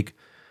a big,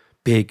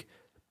 big,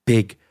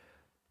 big,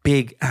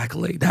 big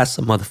accolade. That's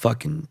a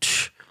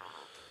motherfucking,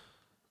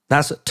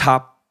 that's a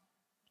top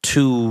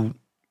 2,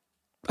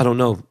 I don't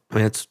know. I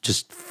mean, it's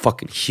just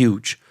fucking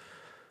huge.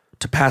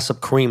 To pass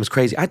up Kareem is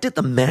crazy. I did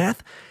the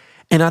math,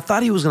 and I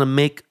thought he was going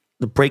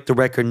to break the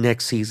record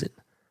next season.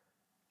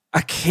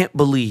 I can't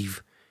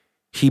believe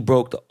he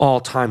broke the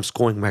all-time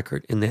scoring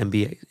record in the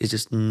NBA. It's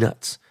just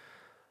nuts.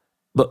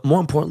 But more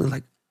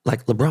importantly,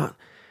 like LeBron,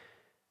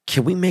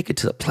 can we make it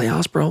to the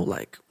playoffs, bro?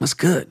 Like, what's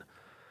good?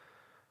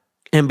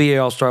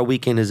 NBA All-Star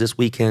Weekend is this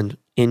weekend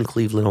in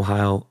Cleveland,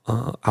 Ohio.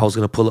 I was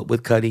going to pull up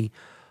with Cuddy,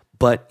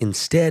 but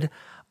instead,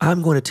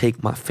 I'm going to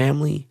take my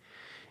family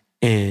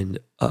and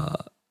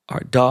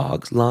our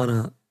dogs,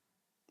 Lana,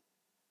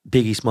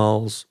 Biggie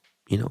Smalls,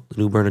 the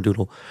new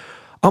Bernadoodle.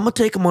 I'm going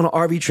to take them on an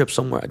RV trip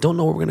somewhere. I don't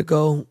know where we're going to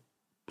go.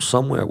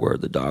 Somewhere where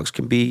the dogs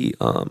can be,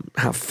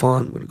 have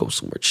fun. We're going to go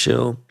somewhere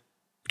chill,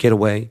 get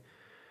away,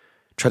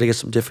 try to get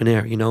some different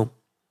air,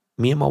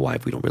 Me and my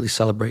wife, we don't really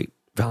celebrate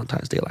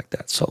Valentine's Day like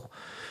that. So,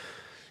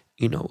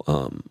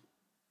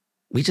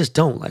 we just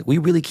don't. Like, we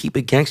really keep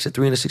it gangster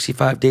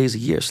 365 days a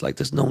year. So, like,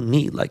 there's no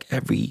need. Like,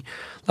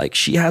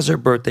 she has her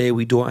birthday.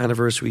 We do our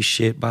anniversary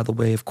shit, by the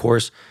way, of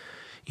course.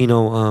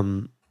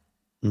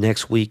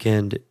 Next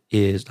weekend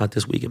is, not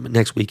this weekend, but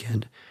next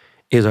weekend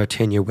is our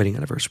 10-year wedding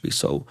anniversary.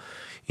 So,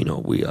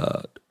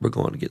 we're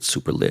going to get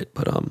super lit.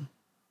 But,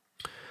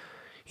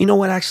 you know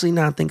what? Actually,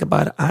 now I think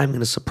about it, I'm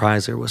going to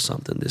surprise her with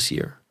something this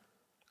year.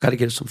 Got to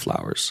get her some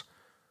flowers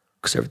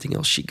because everything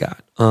else she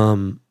got.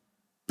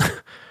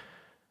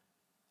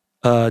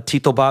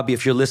 Tito Bobby,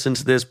 if you're listening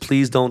to this,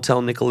 please don't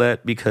tell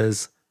Nicolette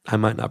because I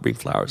might not bring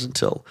flowers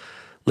until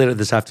later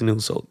this afternoon.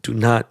 So do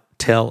not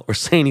tell or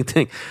say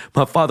anything.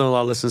 My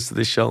father-in-law listens to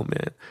this show,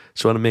 man.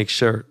 So I want to make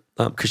sure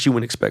because she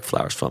wouldn't expect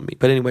flowers from me.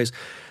 But anyways,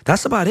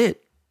 that's about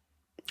it.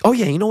 Oh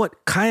yeah, you know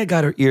what? Kaya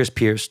got her ears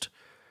pierced,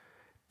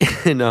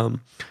 and my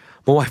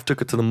wife took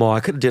her to the mall.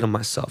 I could have did them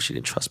myself. She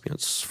didn't trust me.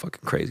 It's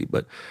fucking crazy,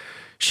 but.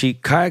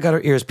 Kaya got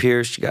her ears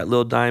pierced. She got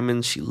little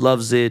diamonds. She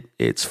loves it.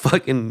 It's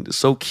fucking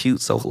so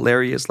cute, so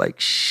hilarious. Like,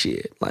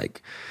 shit.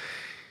 Like,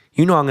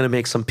 I'm going to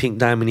make some pink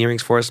diamond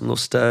earrings for her, some little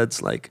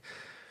studs. Like,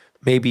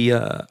 maybe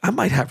I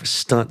might have her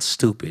stunt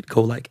stupid.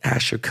 Go like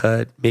Asher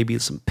cut. Maybe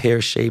some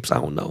pear shapes.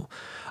 I don't know.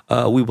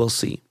 We will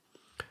see.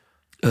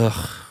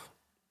 Ugh.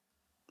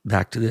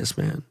 Back to this,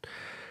 man.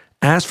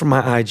 As for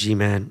my IG,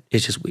 man,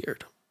 it's just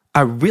weird.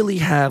 I really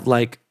have,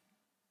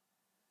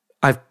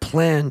 I've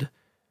planned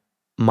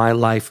my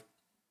life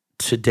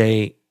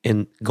today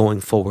and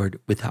going forward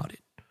without it.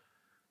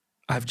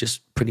 I've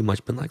just pretty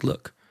much been like,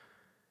 look,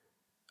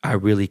 I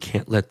really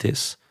can't let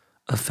this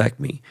affect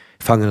me.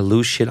 If I'm going to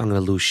lose shit, I'm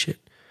going to lose shit.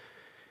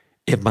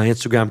 If my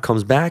Instagram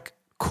comes back,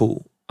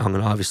 cool. I'm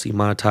going to obviously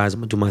monetize.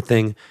 I'm going to do my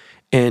thing.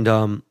 And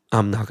I'm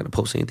not going to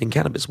post anything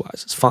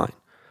cannabis-wise. It's fine.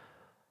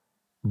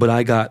 But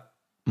I got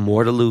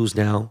more to lose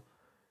now.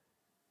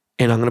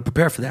 And I'm going to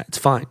prepare for that. It's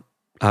fine.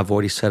 I've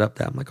already set up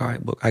that. I'm like, all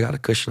right, look, I got a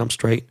cushion. I'm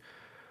straight.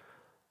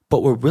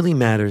 But what really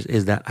matters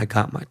is that I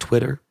got my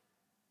Twitter,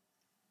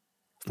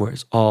 where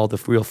it's all the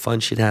real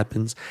fun shit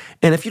happens.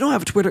 And if you don't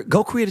have a Twitter,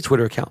 go create a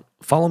Twitter account.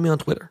 Follow me on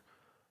Twitter.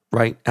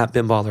 right? At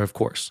Ben Baller, of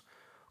course.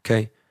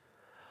 Okay.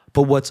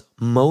 But what's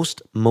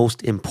most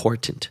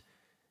important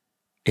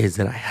is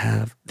that I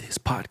have this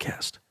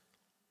podcast.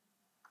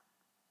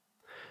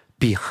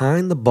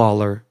 Behind the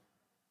Baller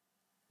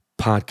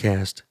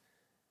podcast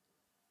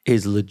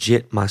is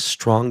legit my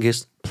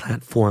strongest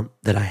platform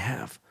that I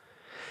have.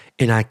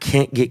 And I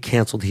can't get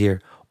canceled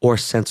here or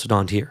censored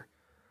on here.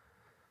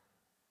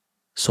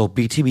 So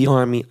BTB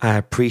Army, I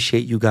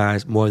appreciate you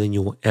guys more than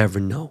you will ever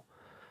know.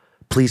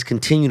 Please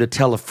continue to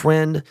tell a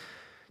friend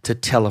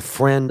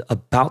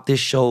about this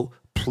show.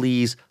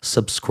 Please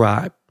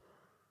subscribe.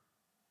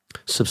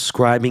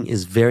 Subscribing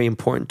is very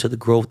important to the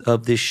growth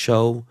of this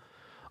show.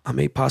 I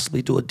may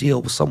possibly do a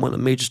deal with someone, a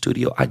major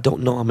studio. I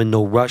don't know. I'm in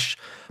no rush,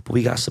 but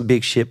we got some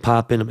big shit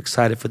popping. I'm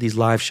excited for these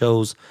live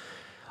shows.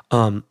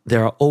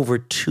 There are over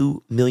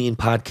 2 million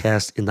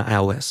podcasts in the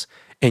iOS,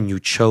 and you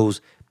chose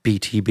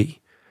BTB,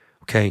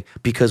 okay?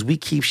 Because we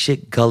keep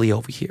shit gully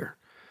over here.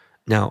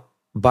 Now,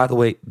 by the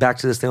way, back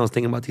to this thing, I was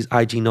thinking about these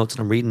IG notes,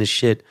 and I'm reading this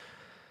shit.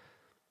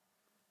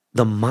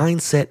 The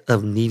mindset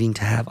of needing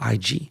to have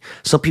IG.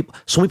 So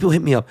many people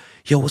hit me up.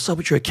 Yo, what's up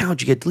with your account?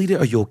 Did you get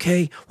deleted? Are you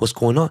okay? What's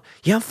going on?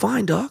 Yeah, I'm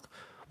fine, dog.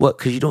 What?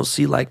 Because you don't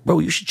see bro,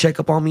 you should check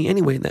up on me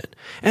anyway then.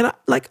 And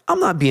I'm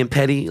not being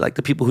petty. Like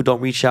the people who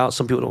don't reach out,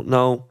 some people don't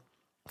know.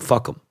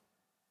 Fuck them.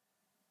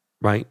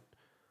 Right?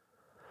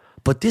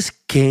 But this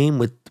game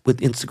with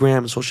Instagram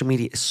and social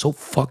media is so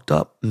fucked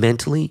up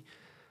mentally.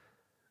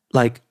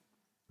 Like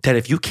that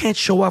if you can't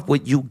show off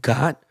what you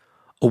got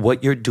or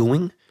what you're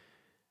doing,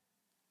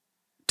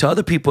 to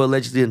other people,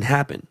 allegedly didn't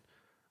happen,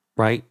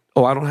 right?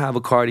 Oh, I don't have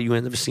a car that you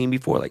ain't never seen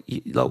before. Like,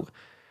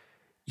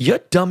 your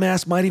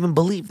dumbass might even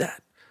believe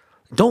that.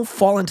 Don't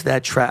fall into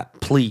that trap,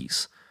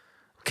 please,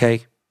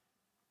 okay?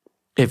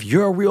 If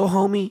you're a real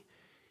homie,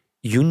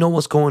 you know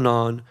what's going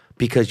on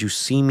because you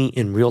see me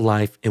in real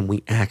life and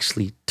we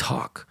actually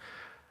talk,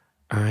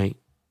 all right?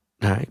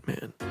 All right,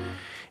 man.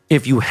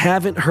 If you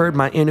haven't heard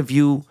my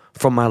interview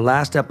from my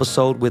last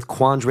episode with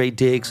Quandre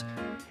Diggs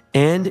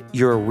and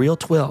you're a real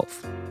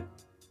 12,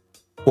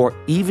 or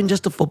even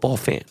just a football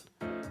fan,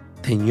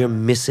 then you're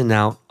missing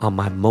out on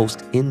my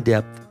most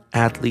in-depth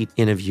athlete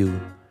interview,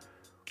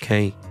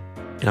 okay?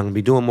 And I'm going to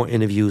be doing more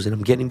interviews, and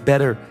I'm getting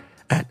better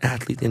at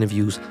athlete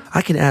interviews.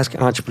 I can ask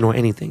an entrepreneur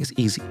anything. It's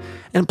easy.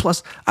 And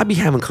plus, I be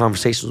having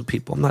conversations with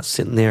people. I'm not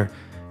sitting there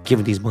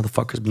giving these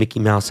motherfuckers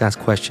Mickey Mouse-ass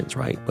questions,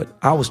 right? But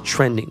I was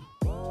trending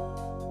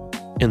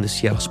in the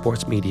Seattle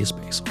sports media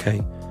space,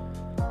 okay?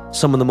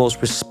 Some of the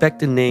most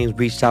respected names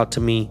reached out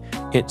to me.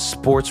 It's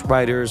sports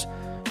writers,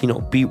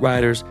 beat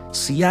writers,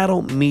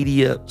 Seattle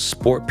media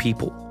sport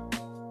people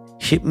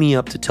hit me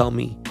up to tell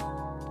me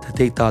that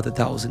they thought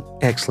that was an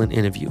excellent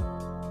interview.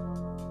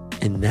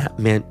 And that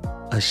meant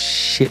a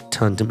shit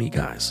ton to me,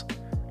 guys.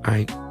 All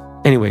right.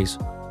 Anyways,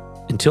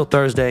 until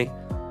Thursday,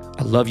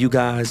 I love you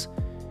guys.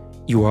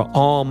 You are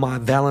all my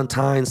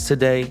Valentines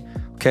today.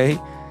 Okay.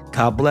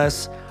 God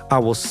bless. I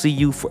will see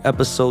you for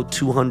episode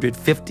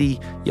 250.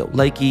 Yo,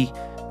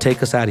 Lakey,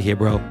 take us out of here,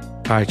 bro.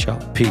 All right,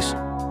 y'all. Peace.